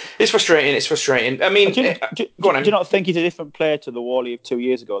 It's frustrating. I mean, do you not think he's a different player to the Worley of 2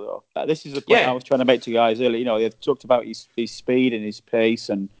 years ago, though? This is the point I was trying to make to you guys earlier. They've talked about his speed and his pace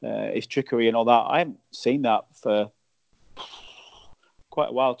and his trickery and all that. I haven't seen that for quite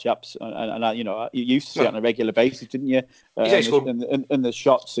a while, chaps. And you used to see it on a regular basis, didn't you? In the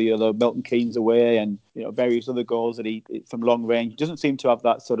shots, the Milton Keynes away and various other goals that he from long range. He doesn't seem to have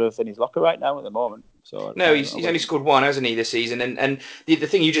that sort of in his locker right now at the moment. So no, he's only scored one, hasn't he, this season? And the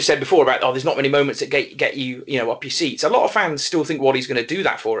thing you just said before about there's not many moments that get you up your seats. A lot of fans still think Wally's going to do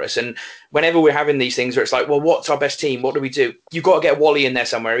that for us. And whenever we're having these things where it's like, well, what's our best team? What do we do? You've got to get Wally in there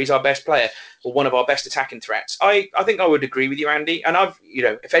somewhere. He's our best player or one of our best attacking threats. I think I would agree with you, Andy. And I've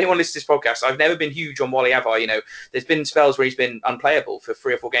if anyone listens to this podcast, I've never been huge on Wally, have I? There's been spells where he's been unplayable for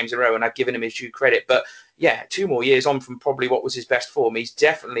 3 or 4 games in a row, and I've given him his due credit. But 2 more years on from probably what was his best form, he's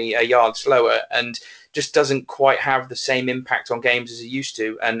definitely a yard slower and just doesn't quite have the same impact on games as he used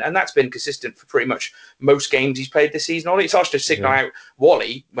to. And that's been consistent for pretty much most games he's played this season. It's hard to signal out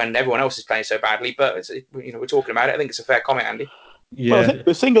Wally when everyone else is playing so badly, but we're talking about it. I think it's a fair comment, Andy. Yeah. Well, I think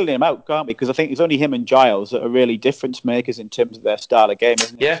we're singling him out, can't we? Because I think it's only him and Giles that are really difference makers in terms of their style of game,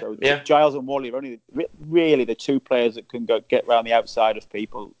 isn't it? So Giles and Wally are only really the 2 players that can get around the outside of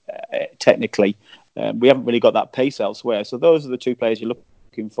people technically. We haven't really got that pace elsewhere. So those are the 2 players you're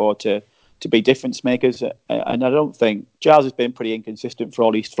looking for to be difference makers. And I don't think Giles has been pretty inconsistent for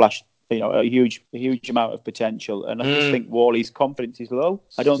all these flash. A huge amount of potential, and I just think Worley's confidence is low.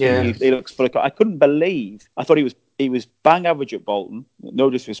 I don't think he looks full of. I couldn't believe. I thought he was bang average at Bolton. No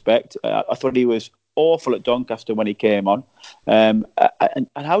disrespect. I thought he was awful at Doncaster when he came on. And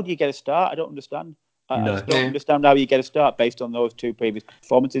how do you get a start? I don't understand. I just don't understand how you get a start based on those 2 previous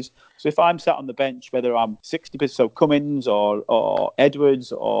performances. So if I'm sat on the bench, whether I'm 60%, so Cummins or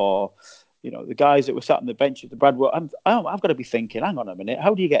Edwards or the guys that were sat on the bench at the Bradwell, I've got to be thinking, hang on a minute,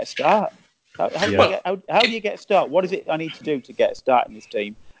 how do you get a start? How do you get a start? What is it I need to do to get a start in this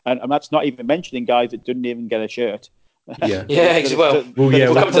team? And that's not even mentioning guys that didn't even get a shirt. We'll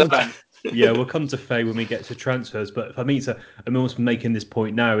come to that. We'll come to Faye when we get to transfers. But for me, I'm almost making this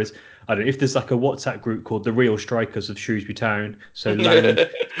point now is, I don't know, if there's like a WhatsApp group called the Real Strikers of Shrewsbury Town, so Lang,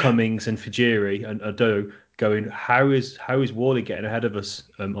 Cummings and Fajiri and Ado, going, how is Worley getting ahead of us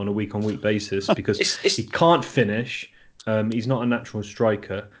on a week-on-week basis? Because he can't finish. He's not a natural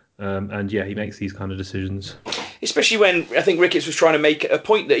striker. And he makes these kind of decisions. Especially when I think Ricketts was trying to make a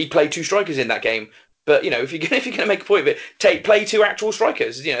point that he played 2 strikers in that game. But if you're going to make a point of it, play 2 actual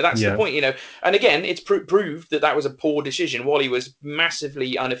strikers. That's the point. And again, it's proved that was a poor decision. Wally was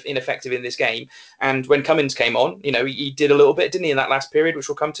massively ineffective in this game. And when Cummins came on, he did a little bit, didn't he, in that last period, which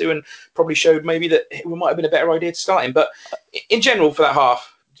we'll come to, and probably showed maybe that it might have been a better idea to start him. But in general, for that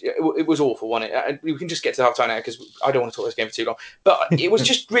half, it was awful, wasn't it? We can just get to half time now because I don't want to talk this game for too long. But it was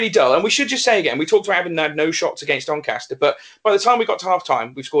just really dull. And we should just say again, we talked about having had no shots against Doncaster, but by the time we got to half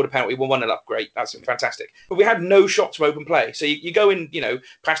time, we've scored a penalty, we're 1-0 up. Great, that's fantastic. But we had no shots from open play. So you go in,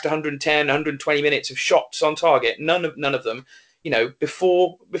 past 110, 120 minutes of shots on target, none of them.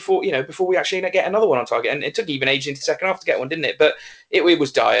 Before we actually get another one on target, and it took even ages into the second half to get one, didn't it? But it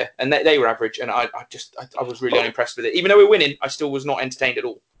was dire, and they were average, and I was really unimpressed with it. Even though we're winning, I still was not entertained at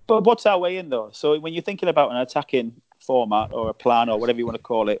all. But what's our way in though? So when you're thinking about an attacking format or a plan or whatever you want to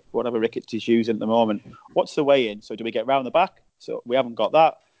call it, whatever Ricketts is using at the moment, what's the way in? So do we get round the back? So we haven't got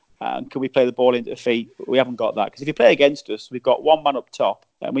that. And can we play the ball into the feet? We haven't got that. Because if you play against us, we've got one man up top,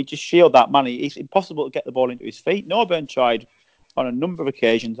 and we just shield that man. It's impossible to get the ball into his feet. Norburn tried on a number of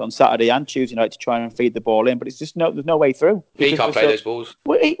occasions on Saturday and Tuesday night to try and feed the ball in, but it's just there's no way through. He can't play those balls.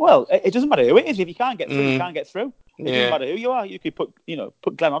 Well, it doesn't matter who it is. If you can't get through, you can't get through. It doesn't matter who you are. You could put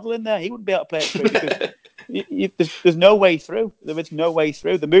Glenn Hoddle in there. He wouldn't be able to play it through because there's no way through. There is no way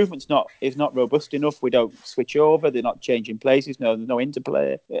through. The movement's not robust enough. We don't switch over. They're not changing places. No, there's no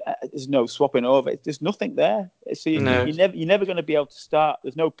interplay. There's no swapping over. There's nothing there. So you're never going to be able to start.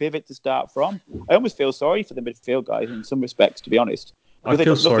 There's no pivot to start from. I almost feel sorry for the midfield guys in some respects, to be honest. I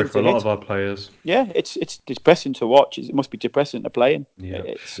feel sorry for a lot of our players. Yeah, it's depressing to watch. It must be depressing to play in. Yeah.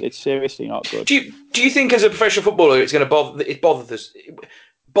 It's seriously not good. Do you think as a professional footballer it's going to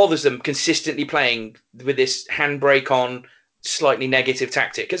bothers them consistently playing with this handbrake on, slightly negative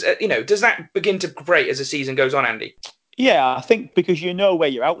tactic? Because does that begin to grate as the season goes on, Andy? Yeah, I think because you know where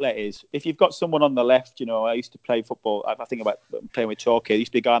your outlet is. If you've got someone on the left, I used to play football. I think about playing with Torquay. There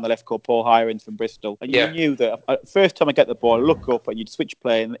used to be a guy on the left called Paul Hirons from Bristol. And you knew that first time I get the ball, I'd look up and you'd switch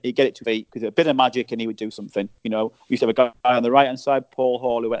play and he'd get it to feet because a bit of magic and he would do something. We used to have a guy on the right-hand side, Paul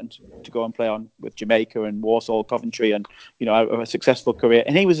Hall, who went to go and play on with Jamaica and Walsall, Coventry, and, a successful career.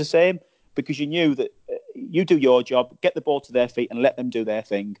 And he was the same because you knew that you do your job, get the ball to their feet and let them do their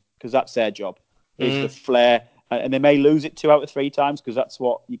thing because that's their job. Is the flair. And they may lose it 2 out of 3 times because that's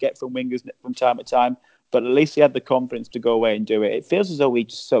what you get from wingers from time to time. But at least he had the confidence to go away and do it. It feels as though we're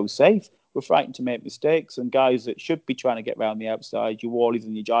just so safe. We're frightened to make mistakes. And guys that should be trying to get round the outside, your Warleys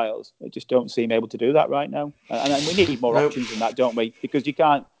and your Giles, they just don't seem able to do that right now. And we need more options than that, don't we? Because you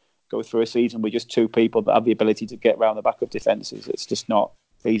can't go through a season with just 2 people that have the ability to get round the back of defences. It's just not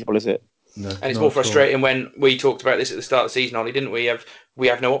feasible, is it? No, and it's more frustrating when we talked about this at the start of the season, Ollie, didn't we? We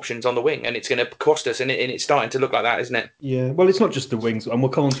have no options on the wing, and it's going to cost us, and it's starting to look like that, isn't it? Yeah, well, it's not just the wings, and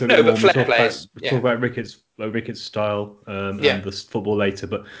we'll come on to it. No, but flair players. Talk about Ricketts' style and the football later.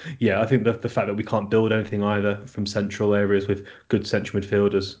 But yeah, I think the fact that we can't build anything either from central areas with good central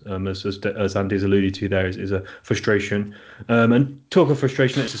midfielders, as Andy's alluded to there, is a frustration. And talk of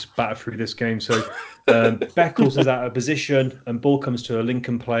frustration, let's just batter through this game. So Beckles is out of position, and ball comes to a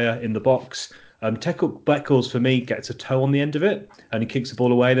Lincoln player in the box. Beckles, for me, gets a toe on the end of it and he kicks the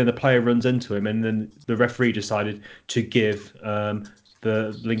ball away. Then the player runs into him, and then the referee decided to give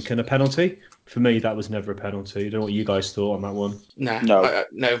the Lincoln a penalty. For me, that was never a penalty. I don't know what you guys thought on that one.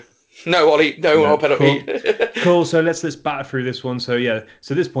 No, Ollie, no penalty. Cool. So let's batter through this one. So at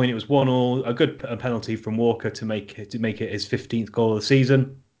this point it was 1-1. A good penalty from Walker to make it his 15th goal of the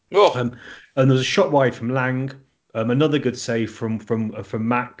season. Oh. And there was a shot wide from Lang. Another good save from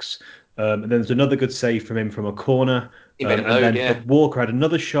Max. And then there's another good save from him from a corner. Walker had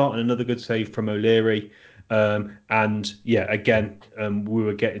another shot and another good save from O'Leary. Again, we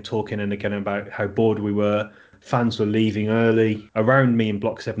were talking about how bored we were. Fans were leaving early. Around me in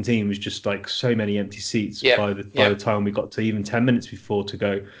Block 17 was just like so many empty seats by the time we got to even 10 minutes before to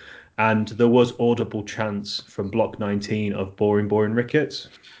go. And there was audible chants from Block 19 of boring Ricketts.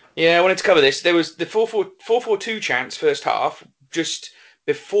 Yeah, I wanted to cover this. There was the 4-4-2 chants first half, just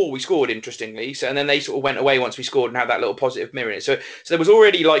before we scored, interestingly. And then they sort of went away once we scored and had that little positive mirror in it. So there was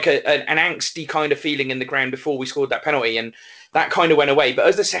already like an angsty kind of feeling in the ground before we scored that penalty, and that kind of went away. But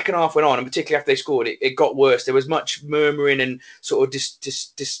as the second half went on, and particularly after they scored, it got worse. There was much murmuring and sort of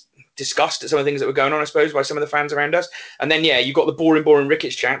disgust at some of the things that were going on, I suppose, by some of the fans around us. And then, you got the boring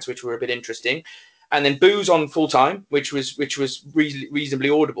Ricketts chants, which were a bit interesting. And then boos on full time, which was reasonably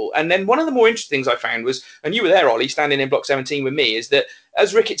audible. And then one of the more interesting things I found was, and you were there, Ollie, standing in Block 17 with me, is that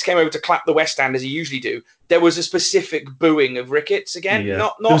as Ricketts came over to clap the West Stand as he usually do, there was a specific booing of Ricketts again. Yeah.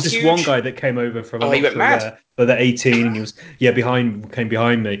 Not there was huge. This one guy that came over from he went mad. But the 18, and he was came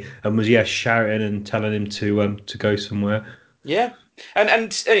behind me and was shouting and telling him to go somewhere. Yeah.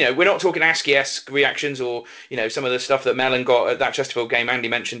 And we're not talking ASCII-esque reactions or, some of the stuff that Mellon got at that Chesterfield game Andy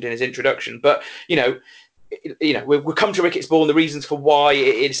mentioned in his introduction. But, you know, we'll come to Ricketts Ball and the reasons for why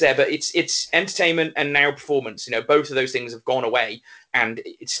it's there, but it's entertainment and now performance. You know, both of those things have gone away, and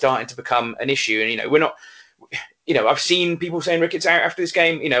it's starting to become an issue. And you know, we're not. You know, I've seen people saying Ricketts out after this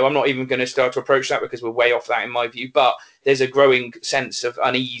game. You know, I'm not even going to start to approach that because we're way off that in my view. But there's a growing sense of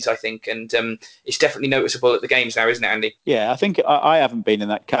unease, I think, and it's definitely noticeable at the games now, isn't it, Andy? Yeah, I think I haven't been in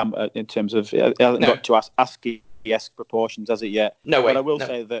that camp in terms of it hasn't got to ASCII-esque proportions, has it yet? No way. But I will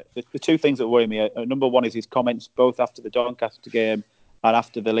say that the two things that worry me are, number one is his comments both after the Doncaster game and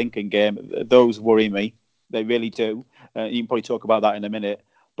after the Lincoln game. Those worry me. They really do. You can probably talk about that in a minute.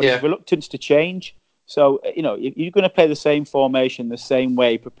 But his reluctance to change. So, you know, if you're going to play the same formation, the same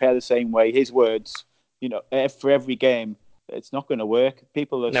way, prepare the same way, his words, you know, for every game, it's not going to work.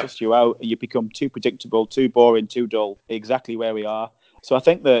 People will suss you out and you become too predictable, too boring, too dull, exactly where we are. So I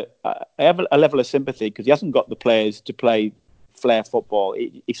think that I have a level of sympathy because he hasn't got the players to play flair football.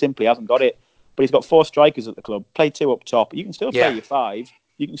 He simply hasn't got it. But he's got 4 strikers at the club. Play 2 up top. You can still play your 5.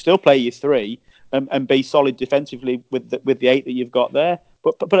 You can still play your 3 and be solid defensively with the 8 that you've got there.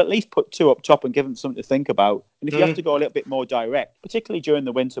 But at least put 2 up top and give them something to think about. And if you have to go a little bit more direct, particularly during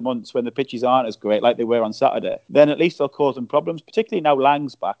the winter months when the pitches aren't as great like they were on Saturday, then at least they'll cause them problems, particularly now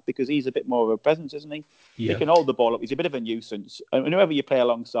Lang's back because he's a bit more of a presence, isn't he? Yeah. He can hold the ball up. He's a bit of a nuisance. And whoever you play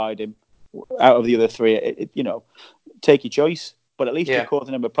alongside him, out of the other 3, you know, take your choice. But at least you're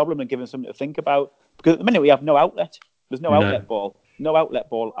causing him a problem and giving him something to think about. Because at the minute we have no outlet. There's no outlet ball. No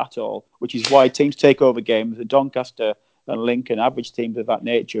outlet ball at all, which is why teams take over games. The Doncaster and Lincoln, average teams of that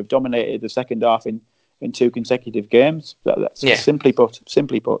nature, have dominated the second half in 2 consecutive games. That's simply put.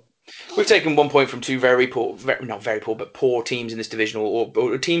 We've taken 1 point from 2 not very poor, but poor teams in this division,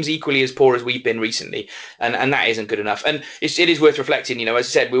 or teams equally as poor as we've been recently, and that isn't good enough. And it is worth reflecting. You know, as I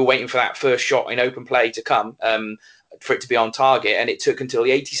said, we were waiting for that first shot in open play to come. For it to be on target, and it took until the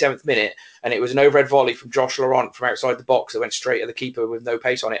 87th minute, and it was an overhead volley from Josh Laurent from outside the box that went straight at the keeper with no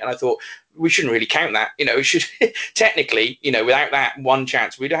pace on it. And I thought we shouldn't really count that. You know, we should technically, you know, without that one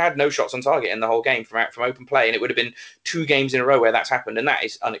chance, we'd have had no shots on target in the whole game from open play, and it would have been 2 games in a row where that's happened, and that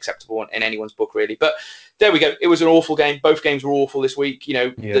is unacceptable in anyone's book, really. But there we go. It was an awful game. Both games were awful this week. You know,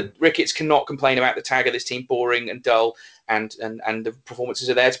 the Ricketts cannot complain about the tag of this team boring and dull, and the performances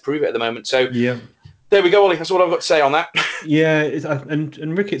are there to prove it at the moment. So there we go, Ollie. That's all I've got to say on that. Yeah,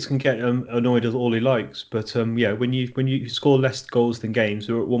 and Ricketts can get annoyed as all he likes, but when you score less goals than games,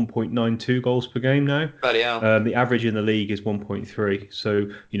 we're at 1.92 goals per game now. Bloody hell. The average in the league is 1.3, so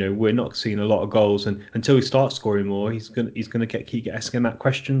you know we're not seeing a lot of goals, and until he starts scoring more, he's gonna keep asking that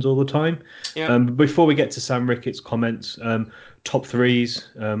questions all the time. Yeah. Before we get to Sam Ricketts' comments, top threes.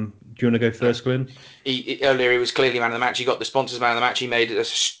 Do you want to go first, Glenn? Earlier, he was clearly man of the match. He got the sponsors man of the match. He made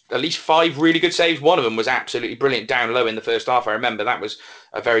at least 5 really good saves. One of them was absolutely brilliant down low in the first half. I remember that was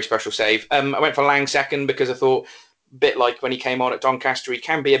a very special save. I went for Lang second because I thought, a bit like when he came on at Doncaster, he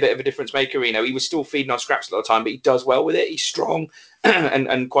can be a bit of a difference maker. You know, he was still feeding on scraps a lot of time, but he does well with it. He's strong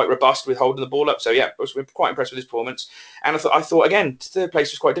and quite robust with holding the ball up. So yeah, I was quite impressed with his performance. And I thought again, third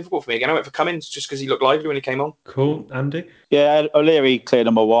place was quite difficult for me. Again, I went for Cummins just because he looked lively when he came on. Cool, Andy. Yeah, O'Leary clear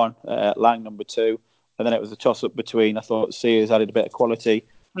number 1, Lang number 2, and then it was a toss up between. I thought Sears added a bit of quality,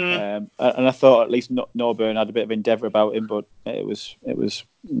 and I thought at least Norburn had a bit of endeavour about him, but it was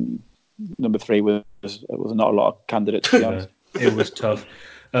number 3 was not a lot of candidates, to be honest. It was tough.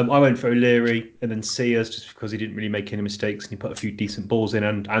 I went for O'Leary and then Sears just because he didn't really make any mistakes and he put a few decent balls in,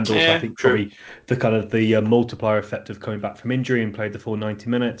 and also I think probably the kind of the multiplier effect of coming back from injury and played the full 90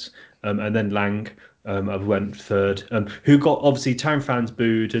 minutes. And then Lang I went third. Who got, obviously Town fans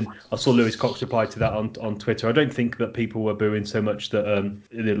booed, and I saw Lewis Cox reply to that on Twitter. I don't think that people were booing so much that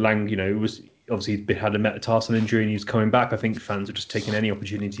Lang, you know, was obviously had a metatarsal injury and he's coming back. I think fans are just taking any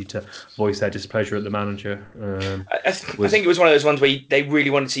opportunity to voice their displeasure at the manager. I think it was one of those ones where they really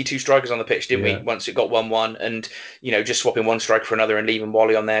wanted to see 2 strikers on the pitch, didn't we? Once it got 1-1, and you know, just swapping one striker for another and leaving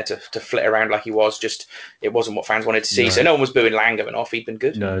Wally on there to flit around like he was, just it wasn't what fans wanted to see. No. So no one was booing Lang going off. He'd been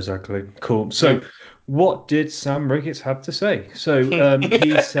good. No, exactly. Cool. So. What did Sam Ricketts have to say? So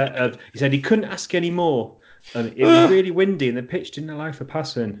he said he couldn't ask any more. It was really windy and the pitch didn't allow for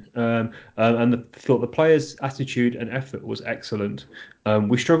passing. And thought the players' attitude and effort was excellent.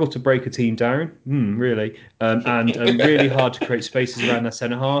 We struggled to break a team down, really, and really hard to create spaces around their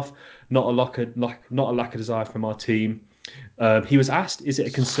centre half. Not a lack of desire from our team. He was asked, "Is it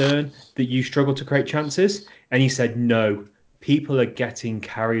a concern that you struggle to create chances?" And he said, "No. People are getting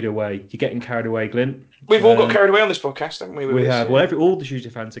carried away." You're getting carried away, Glyn. We've all got carried away on this podcast, haven't we? We have. Well, all the Shooter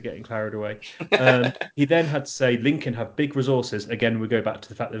fans are getting carried away. He then had to say Lincoln have big resources. Again, we go back to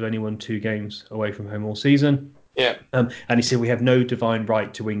the fact they've only won 2 games away from home all season. Yeah. And he said we have no divine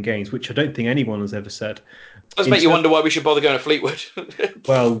right to win games, which I don't think anyone has ever said. Does make you wonder why we should bother going to Fleetwood.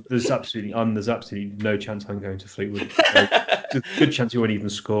 Well, there's absolutely no chance I'm going to Fleetwood. There's a good chance he won't even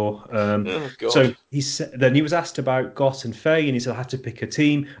score. So then he was asked about Goss and Faye, and he said I had to pick a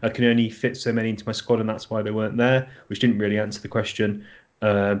team. I can only fit so many into my squad, and that's why they weren't there, which didn't really answer the question.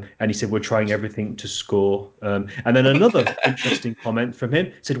 And he said we're trying everything to score. And then another interesting comment from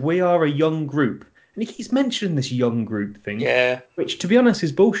him said we are a young group, and he keeps mentioning this young group thing, which to be honest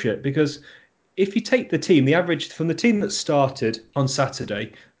is bullshit because if you take the team, the average from the team that started on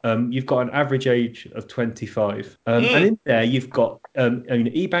Saturday, you've got an average age of 25. And in there, you've got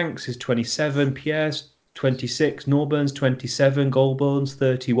Ebanks is 27, Pierre's 26, Norburn's 27, Goulbourn's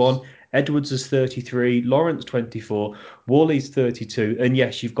 31, Edwards is 33, Lawrence 24, Worley's 32. And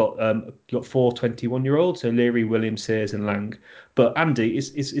yes, you've got 4 21-year-olds, so Leary, Williams, Sears, and Lang. But Andy,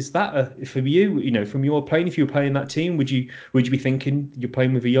 is that from you? From your playing, if you were playing that team, would you be thinking you're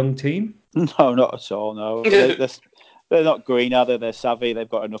playing with a young team? No, not at all. No, they're not green, are they? They're savvy. They've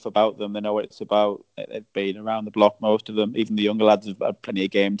got enough about them. They know what it's about. They've been around the block, most of them. Even the younger lads have had plenty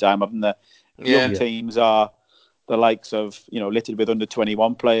of game time, haven't they? Young teams are the likes of, littered with under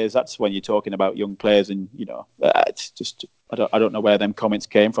 21 players. That's when you're talking about young players, and it's just I don't know where them comments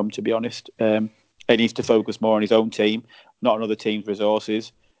came from, to be honest. He needs to focus more on his own team, not on other teams'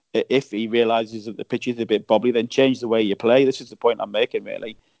 resources. If he realises that the pitch is a bit bobbly, then change the way you play. This is the point I'm making,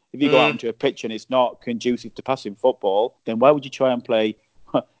 really. If you go out into a pitch and it's not conducive to passing football, then why would you try and play,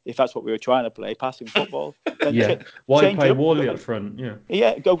 if that's what we were trying to play, passing football? Then why play Worley up front?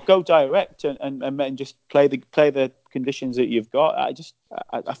 Yeah, go direct and just play the conditions that you've got.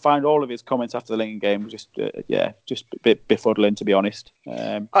 I find all of his comments after the Lincoln game just a bit befuddling, to be honest,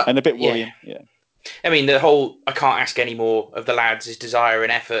 and a bit worrying. Yeah. I mean, the whole I can't ask any more of the lads' desire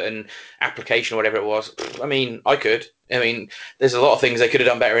and effort and application or whatever it was. I mean, I could. I mean, there's a lot of things they could have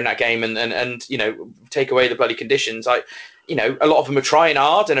done better in that game and take away the bloody conditions. A lot of them are trying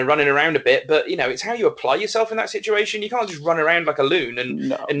hard and are running around a bit, but, it's how you apply yourself in that situation. You can't just run around like a loon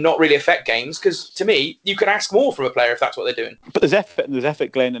and not really affect games because, to me, you could ask more from a player if that's what they're doing. But there's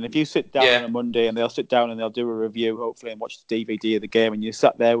effort, Glenn, and if you sit down on a Monday and they'll sit down and they'll do a review, hopefully, and watch the DVD of the game, and you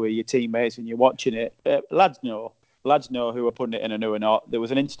sat there with your teammates and you're watching it, lads know who are putting it in and who are not. There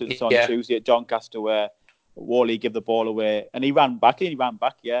was an instance on Tuesday at Doncaster where Worley gave the ball away and he ran back,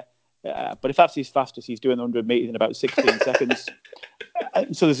 but if that's his fastest, he's doing 100 metres in about 16 seconds.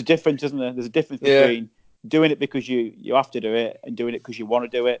 So there's a difference, isn't there? There's a difference between doing it because you have to do it and doing it because you want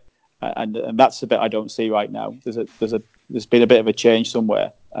to do it. And that's the bit I don't see right now. There's been a bit of a change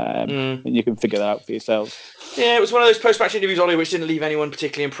somewhere, and you can figure that out for yourselves. Yeah, it was one of those post-match interviews, Ollie, which didn't leave anyone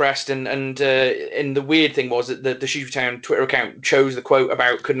particularly impressed. And the weird thing was that the Shrewsbury Town Twitter account chose the quote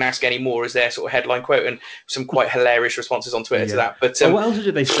about "couldn't ask any more" as their sort of headline quote, and some quite hilarious responses on Twitter to that. But what else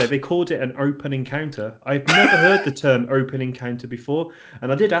did they say? They called it an open encounter. I've never heard the term open encounter before,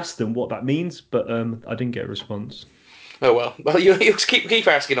 and I did ask them what that means, but I didn't get a response. Oh, well, you keep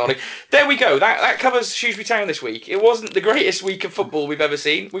asking, Ollie. There we go. That covers Shrewsbury Town this week. It wasn't the greatest week of football we've ever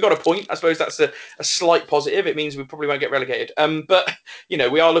seen. We got a point. I suppose that's a slight positive. It means we probably won't get relegated. But,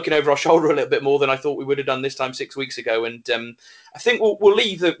 we are looking over our shoulder a little bit more than I thought we would have done this time 6 weeks ago. And I think we'll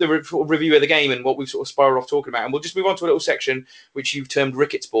leave the review of the game and what we've sort of spiraled off talking about. And we'll just move on to a little section which you've termed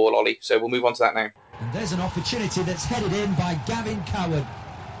Ricketts Ball, Ollie. So we'll move on to that now. And there's an opportunity that's headed in by Gavin Cowan.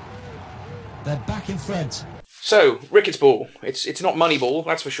 They're back in front. So, Ricketts Ball. It's not money ball,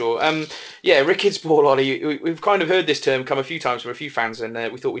 that's for sure. Ricketts Ball, Ollie. We've kind of heard this term come a few times from a few fans, and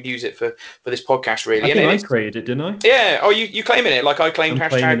we thought we'd use it for this podcast, really. I think I created it, didn't I? Yeah. Oh, you claiming it? Like I claimed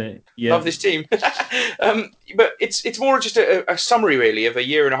 #, love this team. But it's more just a summary, really, of a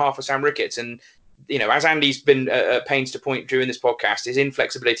year and a half of Sam Ricketts. And, as Andy's been at pains to point during this podcast, his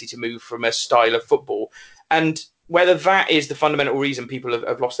inflexibility to move from a style of football. And whether that is the fundamental reason people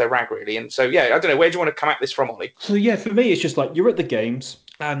have lost their rag, really. And so, I don't know, where do you want to come at this from, Ollie? So, for me, it's just like you're at the games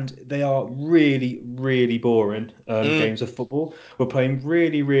and they are really, really boring games of football. We're playing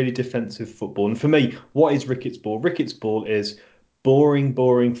really, really defensive football. And for me, what is Ricketts Ball? Ricketts Ball is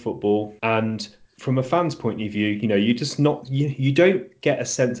boring football. And from a fan's point of view, you just you don't get a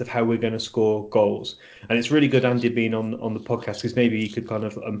sense of how we're going to score goals. And it's really good, Andy, being on the podcast, because maybe you could kind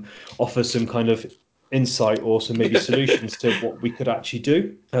of offer some kind of insight or some maybe solutions to what we could actually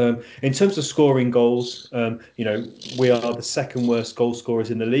do. In terms of scoring goals, we are the second worst goal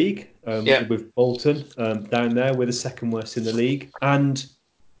scorers in the league with Bolton down there. We're the second worst in the league. And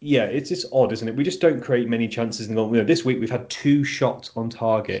it's just odd, isn't it? We just don't create many chances in the goal. This week we've had 2 shots on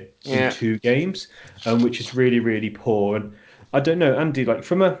target in 2 games, which is really, really poor. And I don't know, Andy, like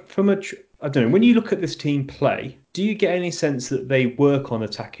from a I don't know, when you look at this team play, do you get any sense that they work on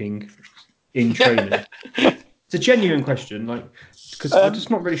attacking in training? It's a genuine question, like, because I'm just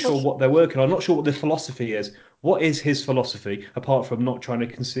not really sure what they're working on. I'm not sure what the philosophy is. What is his philosophy apart from not trying to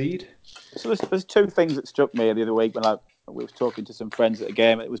concede? So there's two things that struck me the other week when we was talking to some friends at a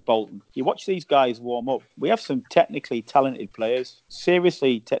game. It was Bolton. You watch these guys warm up. We have some technically talented players,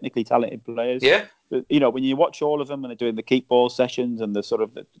 seriously technically talented players. Yeah. You know, when you watch all of them and they're doing the keep ball sessions and they're sort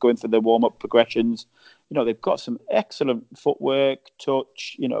of going through their warm up progressions, you know, they've got some excellent footwork,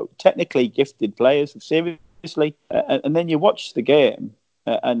 touch. You know, technically gifted players. Seriously, and then you watch the game.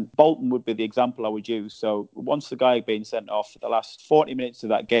 And Bolton would be the example I would use. So once the guy had been sent off, for the last 40 minutes of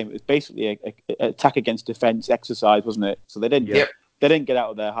that game, it was basically an attack against defence exercise, wasn't it? So they didn't get out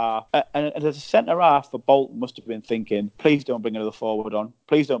of their half. And as a centre half for Bolton must have been thinking, please don't bring another forward on.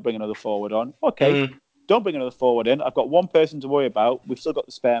 Please don't bring another forward on. Okay, don't bring another forward in. I've got one person to worry about. We've still got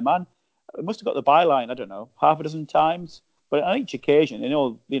the spare man. We must have got the byline, I don't know, half a dozen times. But on each occasion, in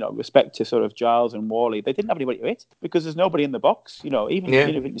all respect to sort of Giles and Worley, they didn't have anybody to hit because there's nobody in the box. Even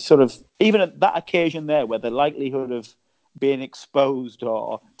at that occasion there, where the likelihood of being exposed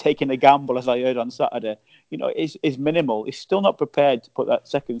or taking a gamble, as I heard on Saturday, is minimal. He's still not prepared to put that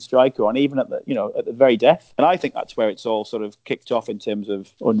second striker on, even at the very death. And I think that's where it's all sort of kicked off in terms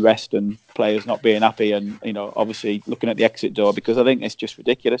of unrest and players not being happy, and obviously looking at the exit door, because I think it's just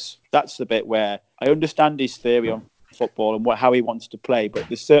ridiculous. That's the bit where I understand his theory on football and how he wants to play, but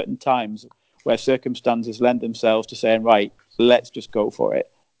there's certain times where circumstances lend themselves to saying, right, let's just go for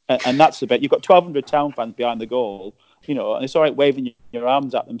it. And that's the bit. You've got 1,200 Town fans behind the goal, and it's all right waving your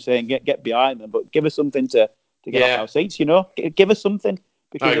arms at them saying get behind them, but give us something to get off our seats. Give us something,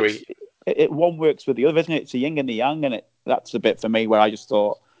 because I agree. It one works with the other, isn't it? It's a yin and the yang, and that's the bit for me where I just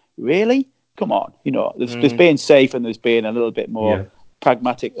thought, really, come on, there's being safe and there's being a little bit more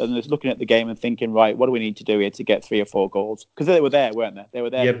pragmatic, and there's looking at the game and thinking, right, what do we need to do here to get 3 or 4 goals? Because they were there, weren't they? They were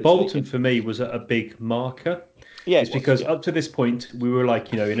there. Yeah, Bolton for me was a big marker. Yeah, it's because up to this point we were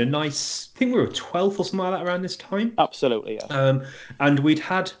like, in a nice. I think we were 12th or something like that around this time. Absolutely, yeah. And we'd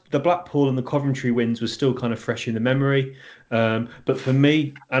had the Blackpool and the Coventry wins was still kind of fresh in the memory. But for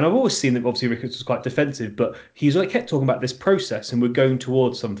me, and I've always seen that obviously Ricketts was quite defensive, but he's kept talking about this process and we're going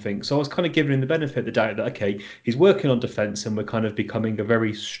towards something. So I was kind of giving him the benefit of the doubt that, okay, he's working on defence and we're kind of becoming a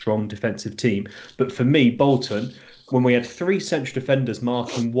very strong defensive team. But for me, Bolton, when we had 3 central defenders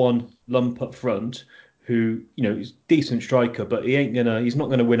marking one lump up front, who, is a decent striker, but he's not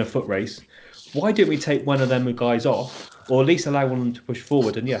gonna win a foot race. Why don't we take one of them guys off, or at least allow one of them to push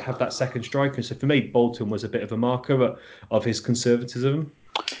forward and have that second striker? So for me, Bolton was a bit of a marker of his conservatism.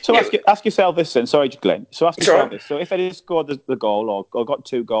 So ask yourself this then. Sorry, Glenn. So ask yourself this. So if they had scored the goal or got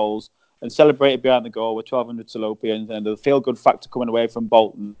 2 goals and celebrated behind the goal with 1,200 Salopians and the feel-good factor coming away from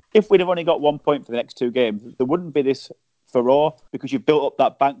Bolton, if we'd have only got 1 point for the next 2 games, there wouldn't be this furore, because you've built up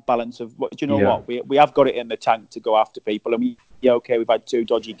that bank balance of, what we have got it in the tank to go after people. And we've had 2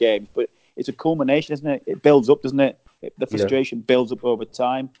 dodgy games, but it's a culmination, isn't it? It builds up, doesn't it? The frustration builds up over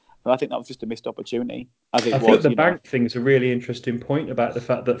time. And I think that was just a missed opportunity. I think the bank thing is a really interesting point about the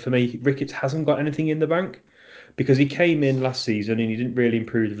fact that, for me, Ricketts hasn't got anything in the bank, because he came in last season and he didn't really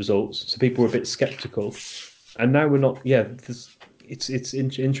improve the results. So people were a bit sceptical. And now we're not, it's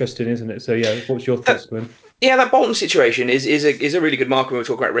interesting, isn't it? So, what's your thoughts, Glenn? Yeah, that Bolton situation is a really good marker when we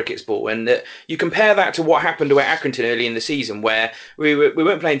talk about Ricketts ball, and you compare that to what happened to Accrington early in the season, where we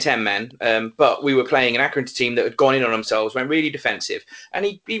weren't playing 10 men, but we were playing an Accrington team that had gone in on themselves, went really defensive, and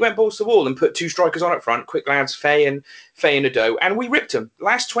he went balls to the wall and put 2 strikers on up front, quick lads, Faye and Ado, and we ripped them.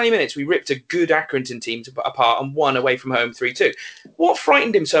 Last 20 minutes, we ripped a good Accrington team apart and won away from home 3-2. What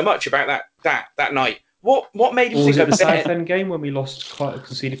frightened him so much about that night? What made him think? Was it the Southend game when we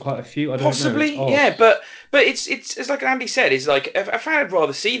conceded quite a few? I don't know. Possibly, yeah, but it's like Andy said, is like a fan would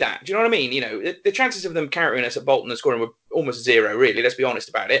rather see that. Do you know what I mean? The chances of them countering us at Bolton and scoring were almost 0, really. Let's be honest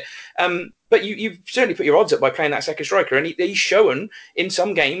about it. But you've certainly put your odds up by playing that second striker, and he's shown in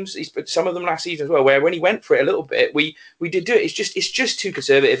some games. He's put some of them last season as well, where when he went for it a little bit, we did do it. It's just too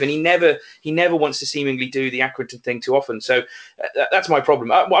conservative, and he never wants to seemingly do the Accrington thing too often. So that's my problem.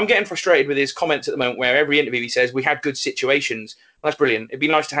 I'm getting frustrated with his comments at the moment, where every interview he says we had good situations. That's brilliant. It'd be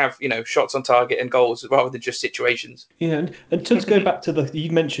nice to have shots on target and goals rather than just situations. Yeah, and to go back to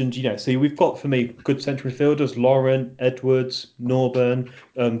you mentioned, so we've got, for me, good central midfielders: Lauren, Edwards, Norburn,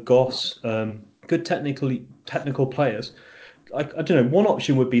 Goss, good technical players. I don't know. One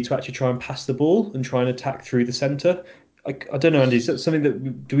option would be to actually try and pass the ball and try and attack through the centre. I don't know, Andy. Is that something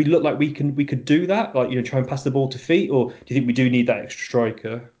that do we look like we could do that? Like, try and pass the ball to feet, or do you think we do need that extra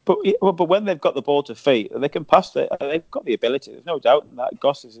striker? But when they've got the ball to feet, they can pass it. They've got the ability. There's no doubt in that.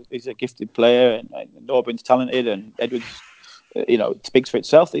 Goss is a gifted player, and Norburn's talented, and Edwards, it speaks for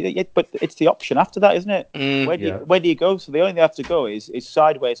itself. But it's the option after that, isn't it? Where do you go? So the only thing they have to go is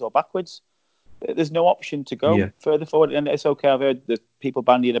sideways or backwards. There's no option to go further forward, and it's okay. I've heard the people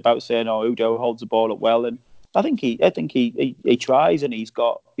bandying about saying, "Oh, Udo holds the ball up well," and I think he tries, and he's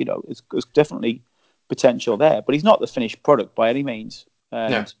got there's definitely potential there, but he's not the finished product by any means.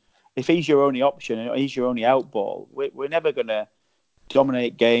 And if he's your only option and he's your only out ball, we're never going to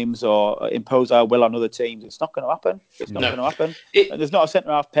dominate games or impose our will on other teams. It's not going to happen. It's not going to happen. And there's not a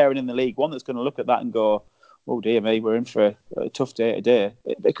centre half pairing in the League One that's going to look at that and go, "Oh dear me, we're in for a tough day today,"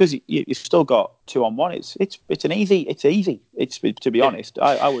 because you've still got 2-on-1. It's easy. It's to be honest.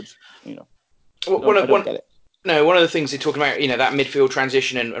 I would I don't get it. No, one of the things they're talking about, that midfield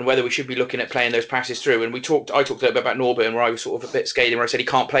transition and whether we should be looking at playing those passes through. And I talked a little bit about Norburn, where I was sort of a bit scathing, where I said he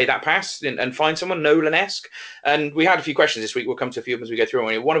can't play that pass and find someone Nolan-esque. And we had a few questions this week. We'll come to a few of them as we go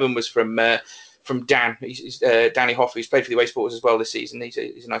through. One of them was from Dan. He's Danny Hoff, who's played for the Away Sports as well this season. He's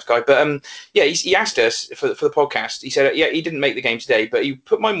a nice guy. But he asked us for the podcast. He said, he didn't make the game today, but he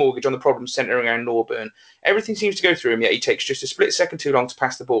put my mortgage on the problem centering around Norburn. Everything seems to go through him, yet he takes just a split second too long to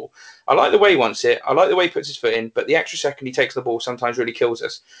pass the ball. I like the way he wants it. I like the way he puts his foot in, but the extra second he takes the ball sometimes really kills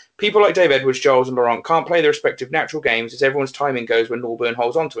us. People like Dave Edwards, Giles and Laurent can't play their respective natural games as everyone's timing goes when Norburn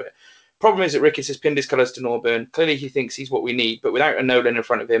holds onto it. Problem is that Ricketts has pinned his colours to Norburn. Clearly he thinks he's what we need, but without a Nolan in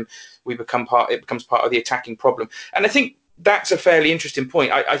front of him, it becomes part of the attacking problem. And I think that's a fairly interesting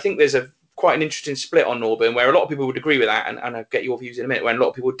point. I think there's quite an interesting split on Norburn, where a lot of people would agree with that, and I'll get your views in a minute, when a lot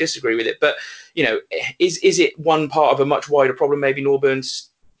of people would disagree with it. But, is it one part of a much wider problem? Maybe Norburn's,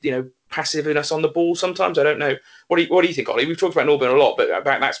 passiveness on the ball sometimes? I don't know. What do you think, Ollie? We've talked about Norburn a lot, but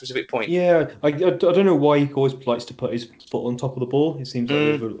about that specific point. Yeah, I don't know why he always likes to put his foot on top of the ball. It seems like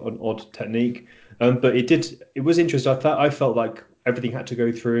a bit of an odd technique. But it was interesting. I felt like everything had to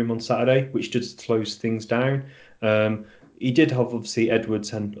go through him on Saturday, which just slows things down. He did have obviously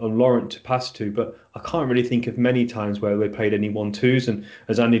Edwards and Laurent to pass to, but I can't really think of many times where they played any 1-2s. And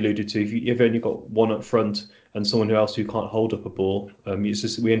as Andy alluded to, if you've only got one up front and someone else who can't hold up a ball,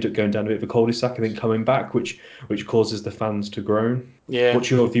 we end up going down a bit of a cul-de-sac, I think, coming back, which causes the fans to groan. Yeah.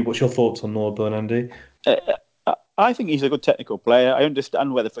 What's your view? What's your thoughts on Norburn, Andy? I think he's a good technical player. I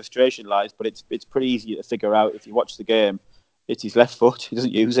understand where the frustration lies, but it's pretty easy to figure out if you watch the game. It's his left foot. He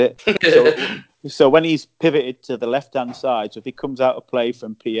doesn't use it. So when he's pivoted to the left-hand side, so if he comes out of play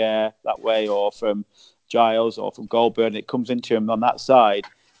from Pierre that way, or from Giles, or from Goldburn, it comes into him on that side,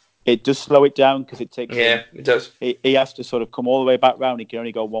 it does slow it down because it takes him. It does. He has to sort of come all the way back round. He can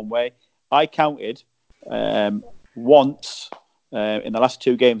only go one way. I counted once in the last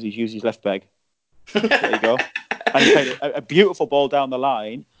 2 games he's used his left leg. There you go. And he played a beautiful ball down the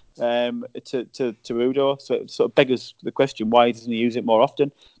line to Udo. So it sort of beggars the question, why doesn't he use it more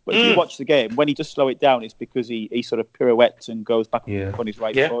often? But if you watch the game, when he does slow it down, it's because he sort of pirouettes and goes back on his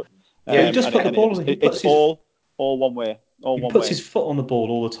right foot. He just put the ball. It's all one way. He puts his foot on the ball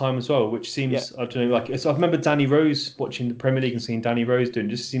all the time as well, which seems, I don't know, like I remember Danny Rose watching the Premier League and seeing Danny Rose doing it.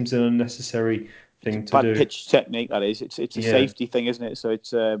 Just seems an unnecessary thing to do. Bad pitch technique, that is. It's a safety thing, isn't it? So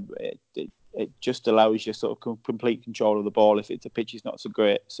it's it just allows you sort of complete control of the ball if the pitch is not so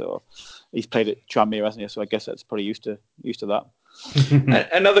great. So he's played at Tranmere, hasn't he? So I guess that's probably used to that.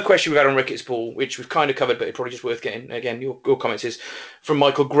 Another question we've had on Ricketts ball, which we've kind of covered, but it's probably just worth getting again your comments, is from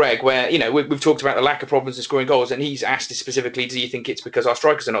Michael Gregg, where we've talked about the lack of problems in scoring goals, and he's asked specifically, do you think it's because our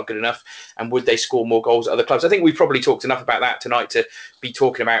strikers are not good enough, and would they score more goals at other clubs? I think we've probably talked enough about that tonight to be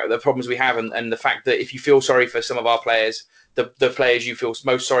talking about the problems we have, and the fact that if you feel sorry for some of our players, the players you feel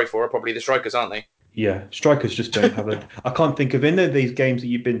most sorry for are probably the strikers, aren't they? Yeah, strikers just don't have it. I can't think of any of these games that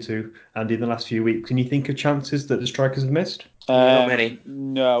you've been to, Andy, in the last few weeks. Can you think of chances that the strikers have missed? Not many.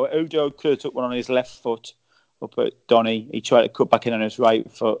 No, Udo could have took one on his left foot up at Donny. He tried to cut back in on his right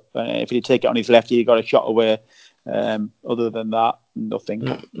foot. If he'd take it on his left, he got a shot away. Other than that, nothing.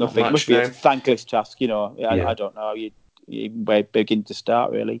 Not much, it must be a thankless task, I don't know how you begin to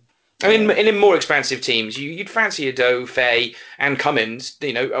start, really. I mean, in more expansive teams, you'd fancy a Doe, Fay, and Cummins.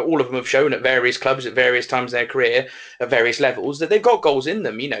 All of them have shown at various clubs at various times in their career, at various levels, that they've got goals in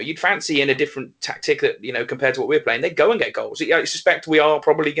them. You'd fancy in a different tactic that, compared to what we're playing, they'd go and get goals. I suspect we are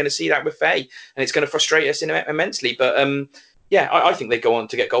probably going to see that with Fay, and it's going to frustrate us immensely. But yeah, I think they go on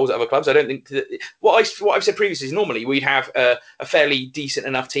to get goals at other clubs. I don't think what I've said previously is normally we'd have a fairly decent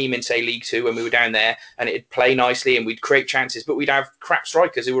enough team in, say, League Two when we were down there, and it'd play nicely and we'd create chances, but we'd have crap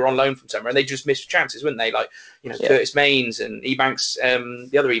strikers who were on loan from somewhere and they just missed chances, wouldn't they? Like, Curtis Mains and Ebanks,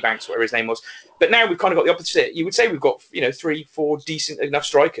 the other Ebanks, whatever his name was. But now we've kind of got the opposite. You would say we've got 3-4 decent enough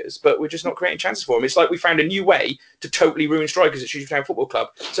strikers, but we're just not creating chances for them. It's like we found a new way to totally ruin strikers at Shrewsbury Town Football Club.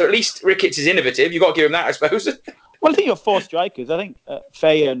 So at least Ricketts is innovative. You've got to give him that, I suppose. Well, I think you've got 4 strikers. I think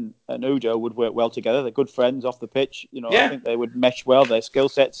Faye and Udo would work well together. They're good friends off the pitch. I think they would mesh well. Their skill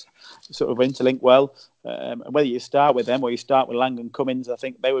sets sort of interlink well. And whether you start with them or you start with Lang and Cummins, I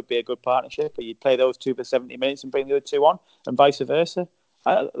think they would be a good partnership. But you'd play those 2 for 70 minutes and bring the other 2 on, and vice versa.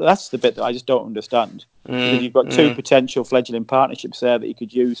 That's the bit that I just don't understand. Because you've got 2 potential fledgling partnerships there that you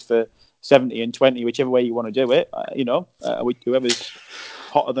could use for 70 and 20, whichever way you want to do it. Whoever's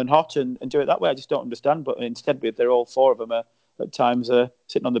hotter than hot and do it that way. I just don't understand. But instead, they're all 4 of them at times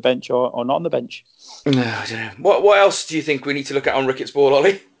sitting on the bench or not on the bench. No, I don't know. What else do you think we need to look at on Ricketts' ball,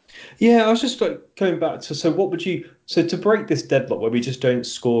 Ollie? Yeah, I was just going back to, so to break this deadlock where we just don't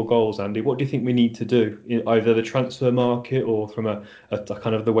score goals, Andy, what do you think we need to do in either the transfer market or from a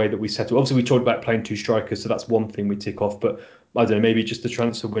kind of the way that we settle? Obviously, we talked about playing 2 strikers, so that's one thing we tick off, but I don't know, maybe just the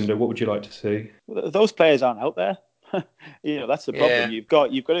transfer window. What would you like to see? Those players aren't out there. That's the problem. Yeah. You've got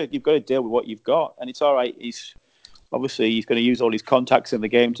to deal with what you've got, and it's all right. He's going to use all his contacts in the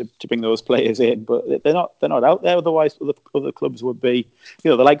game to bring those players in, but they're not out there. Otherwise, other clubs would be,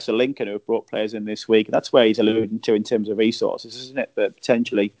 the likes of Lincoln who have brought players in this week, and that's where he's alluding to in terms of resources, isn't it? That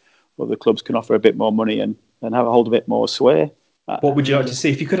potentially other clubs can offer a bit more money and have a hold a bit more sway. What would you like to see?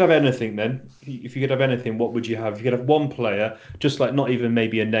 If you could have anything, then, if you could have anything, what would you have? If you could have one player, just like not even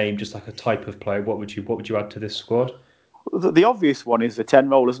maybe a name, just like a type of player, what would you add to this squad? The obvious one is the 10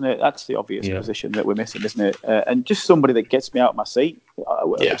 role, isn't it? That's the obvious position that we're missing, isn't it? And just somebody that gets me out of my seat.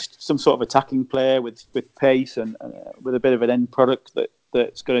 Some sort of attacking player with pace and with a bit of an end product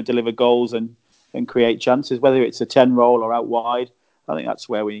that's going to deliver goals and create chances, whether it's a 10 role or out wide. I think that's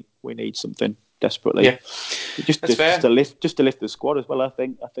where we need something desperately. Yeah, just to lift the squad as well. I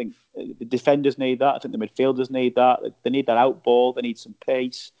think the defenders need that. I think the midfielders need that. They need that out ball. They need some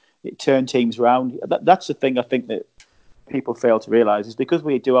pace. Turn teams round. That's the thing I think that people fail to realise is because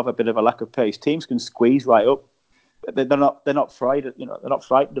we do have a bit of a lack of pace. Teams can squeeze right up. They're not frightened. They're not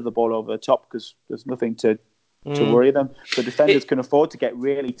frightened of the ball over the top because there's nothing to worry them. So defenders can afford to get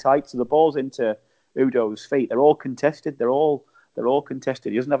really tight. So the ball's into Udo's feet. They're all contested. They're all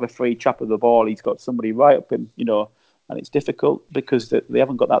contested. He doesn't have a free chap of the ball. He's got somebody right up him. And it's difficult because they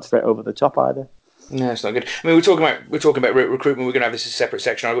haven't got that threat over the top either. No, it's not good. I mean, we're talking about recruitment. We're going to have this as a separate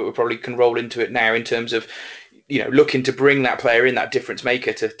section, but we probably can roll into it now in terms of looking to bring that player in, that difference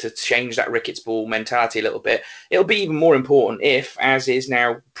maker, to change that Ricketts ball mentality a little bit. It'll be even more important if, as is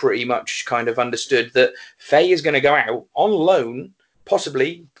now pretty much kind of understood, that Faye is going to go out on loan,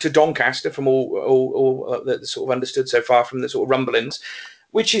 possibly to Doncaster, from all the sort of understood so far from the sort of rumblings,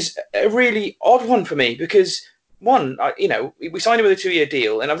 which is a really odd one for me because. One, we signed him with a 2-year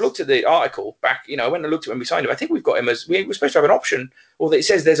deal, and I've looked at the article back. I went and looked at when we signed him. I think we've got him as we're supposed to have an option, or it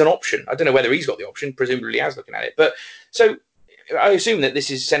says there's an option. I don't know whether he's got the option. Presumably, he has looking at it. But so I assume that this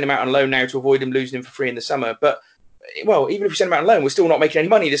is send him out on loan now to avoid him losing him for free in the summer. But even if we send him out on loan, we're still not making any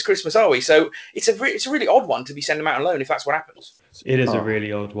money this Christmas, are we? So it's a really odd one to be sending him out on loan if that's what happens. It is a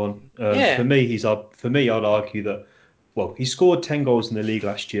really odd one. For me, I'd argue that. Well, he scored 10 goals in the league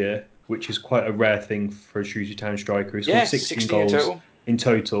last year, which is quite a rare thing for a Shrewsbury Town striker. He scored 16 goals in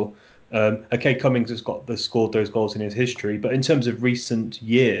total. Okay, Cummings has scored those goals in his history, but in terms of recent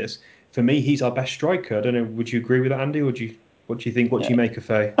years, for me, he's our best striker. I don't know. Would you agree with that, Andy? Or what do you think? What do you make of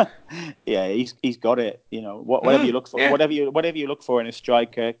Faye? Yeah, he's got it. Whatever you look for, whatever you look for in a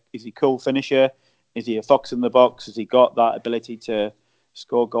striker, is he a cool finisher? Is he a fox in the box? Has he got that ability to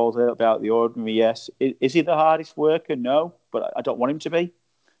score goals a little bit out of the ordinary? Yes. Is he the hardest worker? No, but I don't want him to be.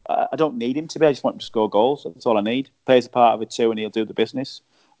 I don't need him to be. I just want him to score goals. That's all I need. Plays a part of it too, and he'll do the business.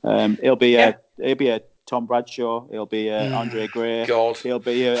 He'll be a Tom Bradshaw. He'll be a Andre Gray. God. He'll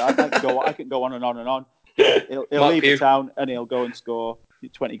be. I can go on and on and on. He'll leave the town and he'll go and score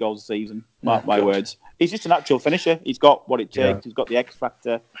 20 goals a season. Mark my words. He's just a natural finisher. He's got what it takes. Yeah. He's got the X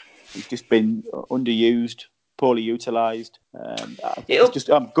factor. He's just been underused, poorly utilised.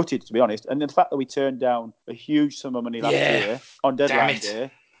 I'm gutted, to be honest. And the fact that we turned down a huge sum of money last year on deadline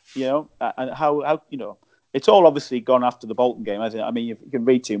day, and how it's all obviously gone after the Bolton game, hasn't it? I mean, you can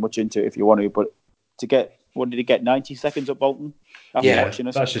read too much into it if you want to, but what did he get? 90 seconds at Bolton after watching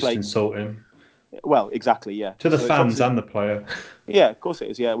us that's play? just insulting. Well, exactly, yeah. To the fans and the player. Yeah, of course it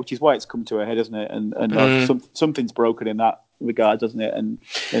is. Yeah, which is why it's come to a head, isn't it? And something's broken in that regard, doesn't it? And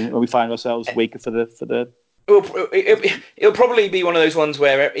we find ourselves weaker for the. It'll probably be one of those ones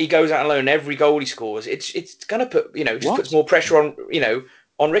where he goes out alone. Every goal he scores, it's going to put just puts more pressure on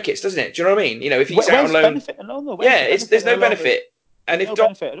on Ricketts, doesn't it? Do you know what I mean? If he's out alone, benefit? No, there's no benefit. And there's no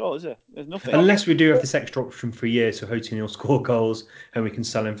benefit at all, is there? There's nothing. Unless we do have this extra option for a year, so Houtinho will score goals and we can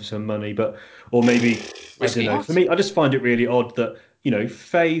sell him for some money. Or maybe, Risky. I don't know. For me, I just find it really odd that,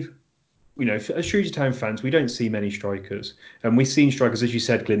 Faye, as Shrewsbury Town fans, we don't see many strikers. And we've seen strikers, as you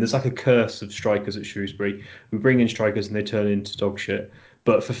said, Glyn, there's like a curse of strikers at Shrewsbury. We bring in strikers and they turn into dog shit.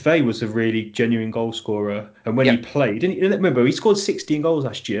 But Faye was a really genuine goal scorer. And when he played, remember, he scored 16 goals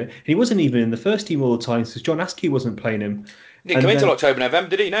last year. And he wasn't even in the first team all the time because John Askey wasn't playing him. He didn't come until October,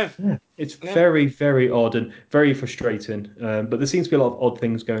 November, did he? No. Yeah, it's very, very odd and very frustrating. But there seems to be a lot of odd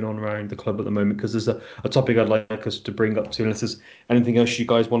things going on around the club at the moment because there's a topic I'd like us to bring up to, unless there's anything else you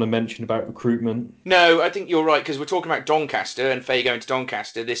guys want to mention about recruitment. No, I think you're right, because we're talking about Doncaster and Faye going to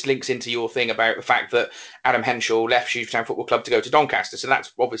Doncaster. This links into your thing about the fact that Adam Henschel left Shrewsbury Town Football Club to go to Doncaster. So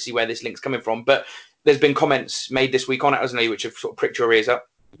that's obviously where this link's coming from. But there's been comments made this week on it, hasn't there, which have sort of pricked your ears up.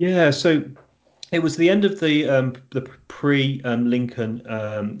 Yeah, so it was the end of the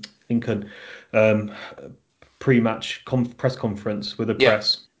pre-Lincoln pre-match press conference with the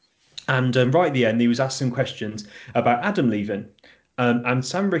press, and right at the end he was asked some questions about Adam leaving, and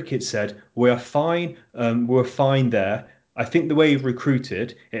Sam Ricketts said, "We are fine. We're fine there. I think the way you've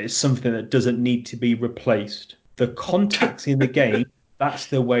recruited it is something that doesn't need to be replaced. The contacts in the game, that's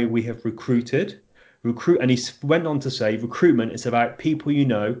the way we have recruited." And he went on to say, recruitment is about people you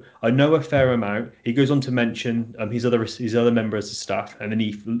know. I know a fair amount. He goes on to mention his other members of staff, and then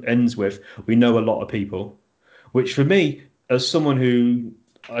he ends with, "We know a lot of people," which for me, as someone who,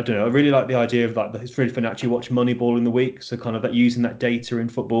 I don't know, I really like the idea of like it's really fun to actually watch Moneyball in the week. So kind of that using that data in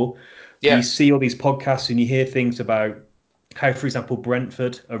football. Yeah. You see all these podcasts and you hear things about how, for example,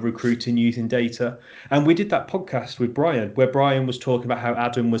 Brentford are recruiting using data. And we did that podcast with Brian, where Brian was talking about how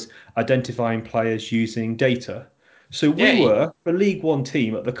Adam was identifying players using data. So we were a League One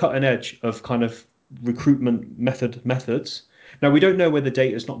team at the cutting edge of kind of recruitment methods. Now, we don't know whether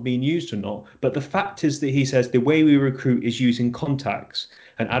data is not being used or not, but the fact is that he says the way we recruit is using contacts.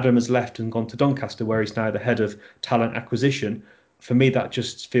 And Adam has left and gone to Doncaster, where he's now the head of talent acquisition. For me, that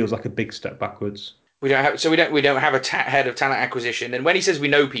just feels like a big step backwards. We don't have a head of talent acquisition. And when he says we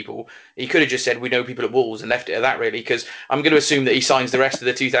know people, he could have just said we know people at Wolves and left it at that, really, because I'm going to assume that he signs the rest of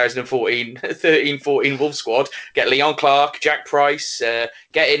the 2013-14 Wolves squad, get Leon Clark, Jack Price,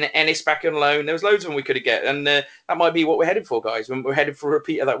 get in Ennis back on loan. There was loads of them we could have get, and that might be what we're headed for, guys. We're headed for a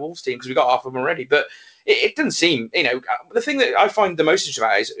repeat of that Wolves team because we got half of them already. But it doesn't seem, the thing that I find the most interesting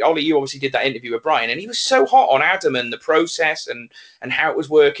about is, Ollie, you obviously did that interview with Brian, and he was so hot on Adam and the process and how it was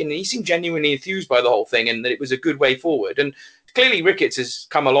working. And he seemed genuinely enthused by the whole thing and that it was a good way forward. And clearly Ricketts has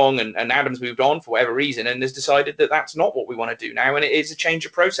come along and Adam's moved on for whatever reason and has decided that that's not what we want to do now. And it is a change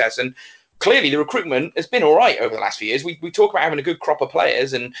of process. And clearly the recruitment has been all right over the last few years. We talk about having a good crop of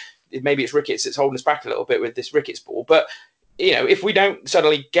players, and maybe it's Ricketts that's holding us back a little bit with this Ricketts ball. But if we don't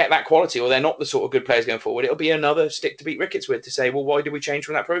suddenly get that quality, or they're not the sort of good players going forward, it'll be another stick to beat Ricketts with, to say, well, why did we change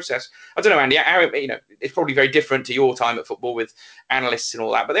from that process? I don't know, Andy. It's probably very different to your time at football with analysts and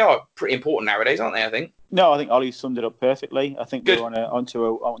all that, but they are pretty important nowadays, aren't they? I think. No, I think Ollie summed it up perfectly. I think we're onto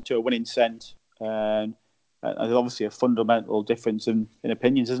a winning scent, and there's obviously a fundamental difference in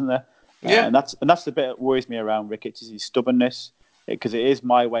opinions, isn't there? Yeah, and that's the bit that worries me around Ricketts, is his stubbornness, because it is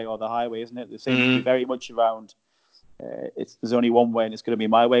my way or the highway, isn't it? There seems to be very much around. There's only one way and it's going to be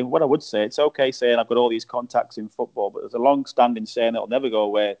my way. What I would say, it's okay saying I've got all these contacts in football, but there's a long-standing saying that'll never go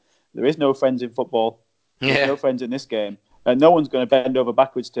away. There is no friends in football. There's no friends in this game. And no one's going to bend over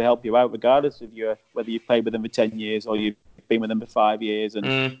backwards to help you out, regardless of whether you've played with them for 10 years or you've been with them for 5 years,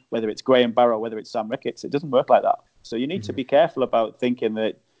 and whether it's Graham Barrow, whether it's Sam Ricketts. It doesn't work like that. So you need to be careful about thinking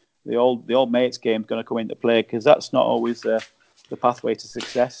that the old mates game is going to come into play, because that's not always the pathway to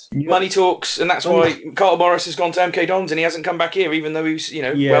success. Money talks, and that's why Carl Morris has gone to MK Dons and he hasn't come back here, even though he's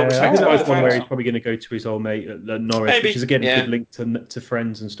well respected. I think by that's the one fans. where he's probably going to go to his old mate at Norwich, which is again a good link to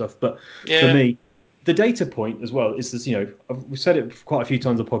friends and stuff. But for me, the data point as well is this. We've said it quite a few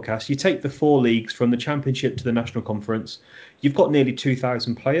times on the podcast. You take the 4 leagues from the Championship to the National Conference, you've got nearly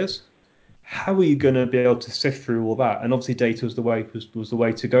 2,000 players. How are you going to be able to sift through all that? And obviously, data was the way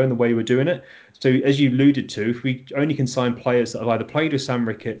to go, and the way we're doing it. So, as you alluded to, if we only can sign players that have either played with Sam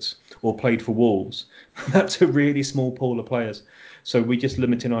Ricketts or played for Wolves, that's a really small pool of players. So we're just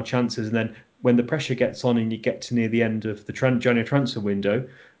limiting our chances. And then when the pressure gets on and you get to near the end of the January transfer window,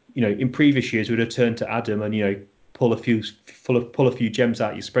 in previous years we'd have turned to Adam and pull a few gems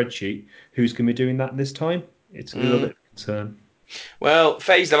out of your spreadsheet. Who's going to be doing that this time? It's a little bit of a concern. Well,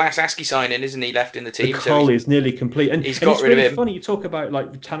 Faye's the last ASCII signing, isn't he, left in the team? The cull is nearly complete. And he's and got it's rid of really him. funny. You talk about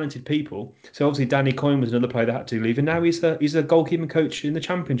like the talented people. So obviously Danny Coyne was another player that had to leave, and now he's a goalkeeping coach in the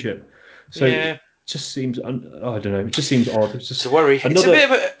Championship. So Yeah. it just seems, I don't know, it just seems odd. It's just It's a worry. It's a another. bit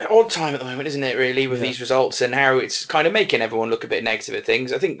of an odd time at the moment, isn't it, really, with these results and how it's kind of making everyone look a bit negative at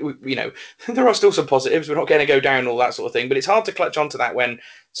things. I think, there are still some positives. We're not going to go down all that sort of thing, but it's hard to clutch onto that when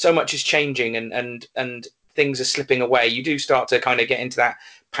so much is changing and things are slipping away. You do start to kind of get into that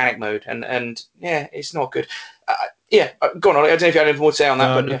panic mode and yeah, it's not good. Go on, Ollie. I don't know if you had anything more to say on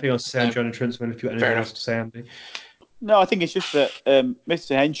that. No, But nothing else to say on Jonathan Trinsman. If you got anything else to say, Andy. No, I think it's just that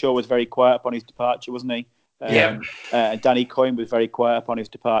Mr. Henshaw was very quiet upon his departure, wasn't he? Danny Coyne was very quiet upon his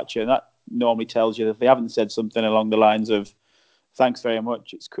departure, and that normally tells you that if they haven't said something along the lines of "Thanks very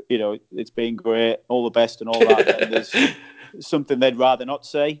much," it's been great, all the best, and all that. And there's something they'd rather not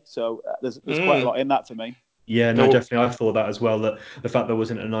say. So there's quite a lot in that for me. Yeah, no, definitely. I thought that as well. That the fact there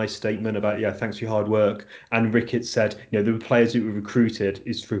wasn't a nice statement about, thanks for your hard work. And Ricketts said, the players that were recruited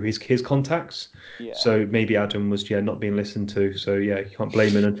is through his contacts. Yeah. So maybe Adam was, not being listened to. So, you can't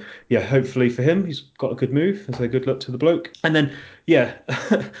blame him. And, hopefully for him, he's got a good move. And so good luck to the bloke. And then,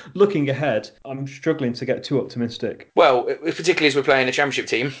 looking ahead, I'm struggling to get too optimistic. Well, particularly as we're playing a Championship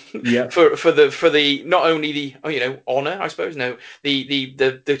team, yeah, for the not only the honour, I suppose,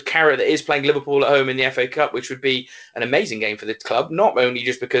 the carrot that is playing Liverpool at home in the FA Cup, which would be an amazing game for the club. Not only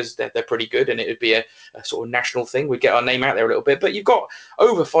just because they're pretty good and it would be a sort of national thing, we'd get our name out there a little bit, but you've got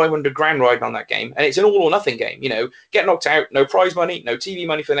over 500 grand riding on that game, and it's an all or nothing game. Get knocked out, no prize money, no TV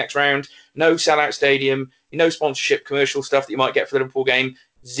money for the next round, no sellout stadium, no sponsorship commercial stuff that you might get for the Liverpool game.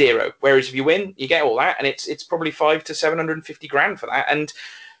 Zero. Whereas if you win, you get all that, and it's probably 500 to 750 grand for that, and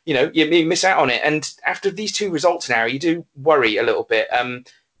you miss out on it. And after these two results now, you do worry a little bit.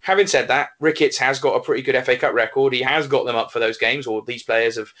 Having said that, Ricketts has got a pretty good FA Cup record. He has got them up for those games, or these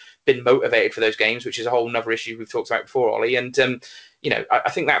players have been motivated for those games, which is a whole other issue we've talked about before, Ollie. And I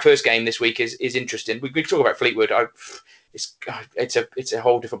think that first game this week is interesting. We talk about Fleetwood. It's a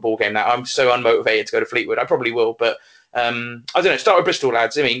whole different ball game now. I'm so unmotivated to go to Fleetwood. I probably will, but I don't know. Start with Bristol,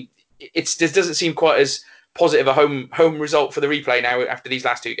 lads. I mean, it doesn't seem quite as positive a home result for the replay now after these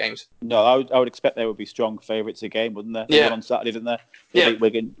last two games. No, I would expect they would be strong favourites again, wouldn't they? They won on Saturday, didn't they? Yeah.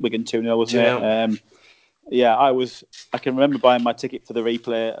 Wigan 2-0, wasn't it? I can remember buying my ticket for the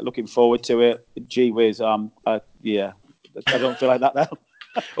replay, looking forward to it. Gee whiz, I don't feel like that now.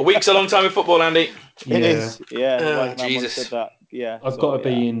 A week's a long time in football, Andy. It is. Yeah. Jesus. Said that. Yeah. I've got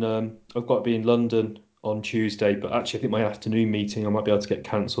to be in London on Tuesday, but actually I think my afternoon meeting I might be able to get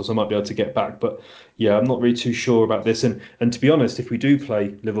cancelled, so I might be able to get back. But yeah, I'm not really too sure about this. And to be honest, if we do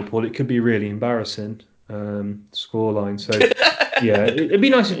play Liverpool, it could be really embarrassing scoreline. So yeah, it'd be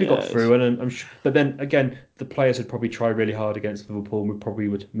nice if we got through. And I'm sure, but then again, the players would probably try really hard against Liverpool, and we probably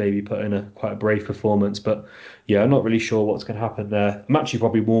would maybe put in quite a brave performance. But yeah, I'm not really sure what's going to happen there. I'm actually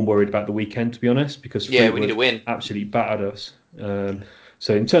probably more worried about the weekend, to be honest, because Fleetwood we need to win. Absolutely battered us.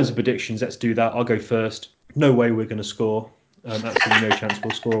 So in terms of predictions, let's do that. I'll go first. No way we're going to score. Absolutely no chance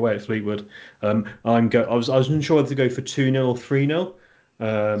we'll score away at Fleetwood. I was unsure whether to go for 2-0 or 3-0.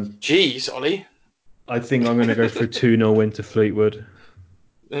 Jeez, Ollie. I think I'm going to go for a 2-0 win to Fleetwood.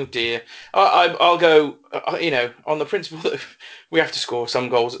 Oh dear. I'll go, on the principle that we have to score some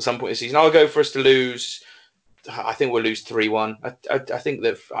goals at some point this season. I'll go for us to lose. I think we'll lose 3-1. I think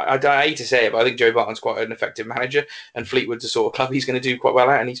that I hate to say it, but I think Joe Barton's quite an effective manager, and Fleetwood's the sort of club he's going to do quite well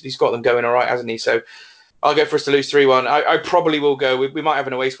at, and he's got them going all right, hasn't he? So I'll go for us to lose 3-1. I probably will go. We might have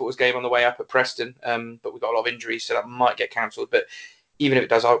an away supporters game on the way up at Preston, but we've got a lot of injuries, so that might get cancelled. But even if it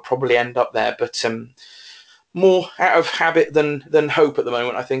does, I'll probably end up there. But more out of habit than hope at the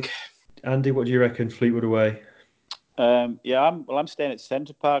moment, I think. Andy, what do you reckon? Fleetwood away? I'm staying at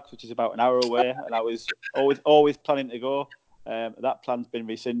Centre Park, which is about an hour away, and I was always planning to go. That plan's been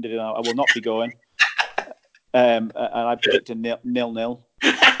rescinded, and I will not be going. And I predicted 0-0.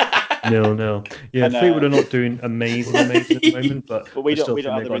 0-0. Yeah, and, Fleetwood are not doing amazing at the moment, but we don't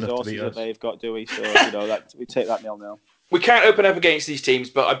have the resources that they've got, do we? So we take that 0-0. We can't open up against these teams,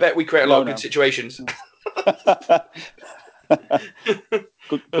 but I bet we create a lot of good situations.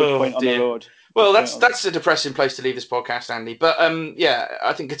 good point on the road. Well, that's a depressing place to leave this podcast, Andy. But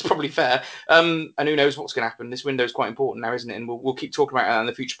I think it's probably fair. And who knows what's going to happen? This window is quite important now, isn't it? And we'll keep talking about that in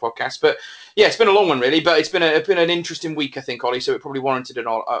the future podcast. But yeah, it's been a long one, really. But it's been an interesting week, I think, Ollie. So it probably warranted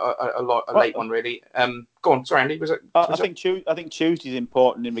a late one, really. Go on, sorry, Andy. Was it? I think Tuesday is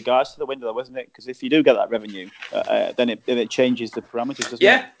important in regards to the window, wasn't it? Because if you do get that revenue, then it changes the parameters, doesn't it?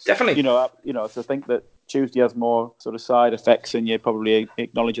 Yeah, definitely. So I think that Tuesday has more sort of side effects than you probably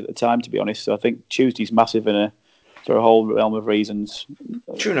acknowledge at the time, to be honest. So I think Tuesday's massive for a whole realm of reasons.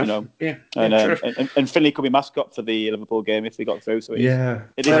 True enough. Yeah. And Finley could be mascot for the Liverpool game if they got through. So it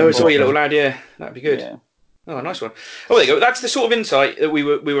is saw your little lad. Yeah, that'd be good. Yeah. Oh, nice one. Oh, there you go. That's the sort of insight that we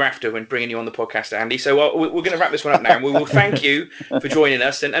were after when bringing you on the podcast, Andy. So we're going to wrap this one up now, and we will thank you for joining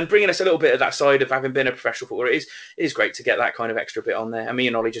us and bringing us a little bit of that side of having been a professional footballer. It is great to get that kind of extra bit on there. And me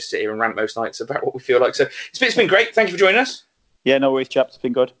and Ollie just sit here and rant most nights about what we feel like. So it's been great. Thank you for joining us. Yeah, no worries, chaps. It's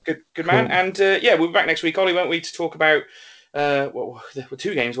been good. Good man. Cool. And we'll be back next week, Ollie, won't we, to talk about the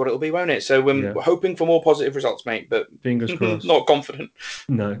 2 games, what it'll be, won't it? So we're hoping for more positive results, mate. But fingers crossed. Not confident.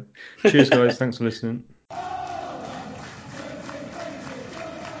 No. Cheers, guys. Thanks for listening.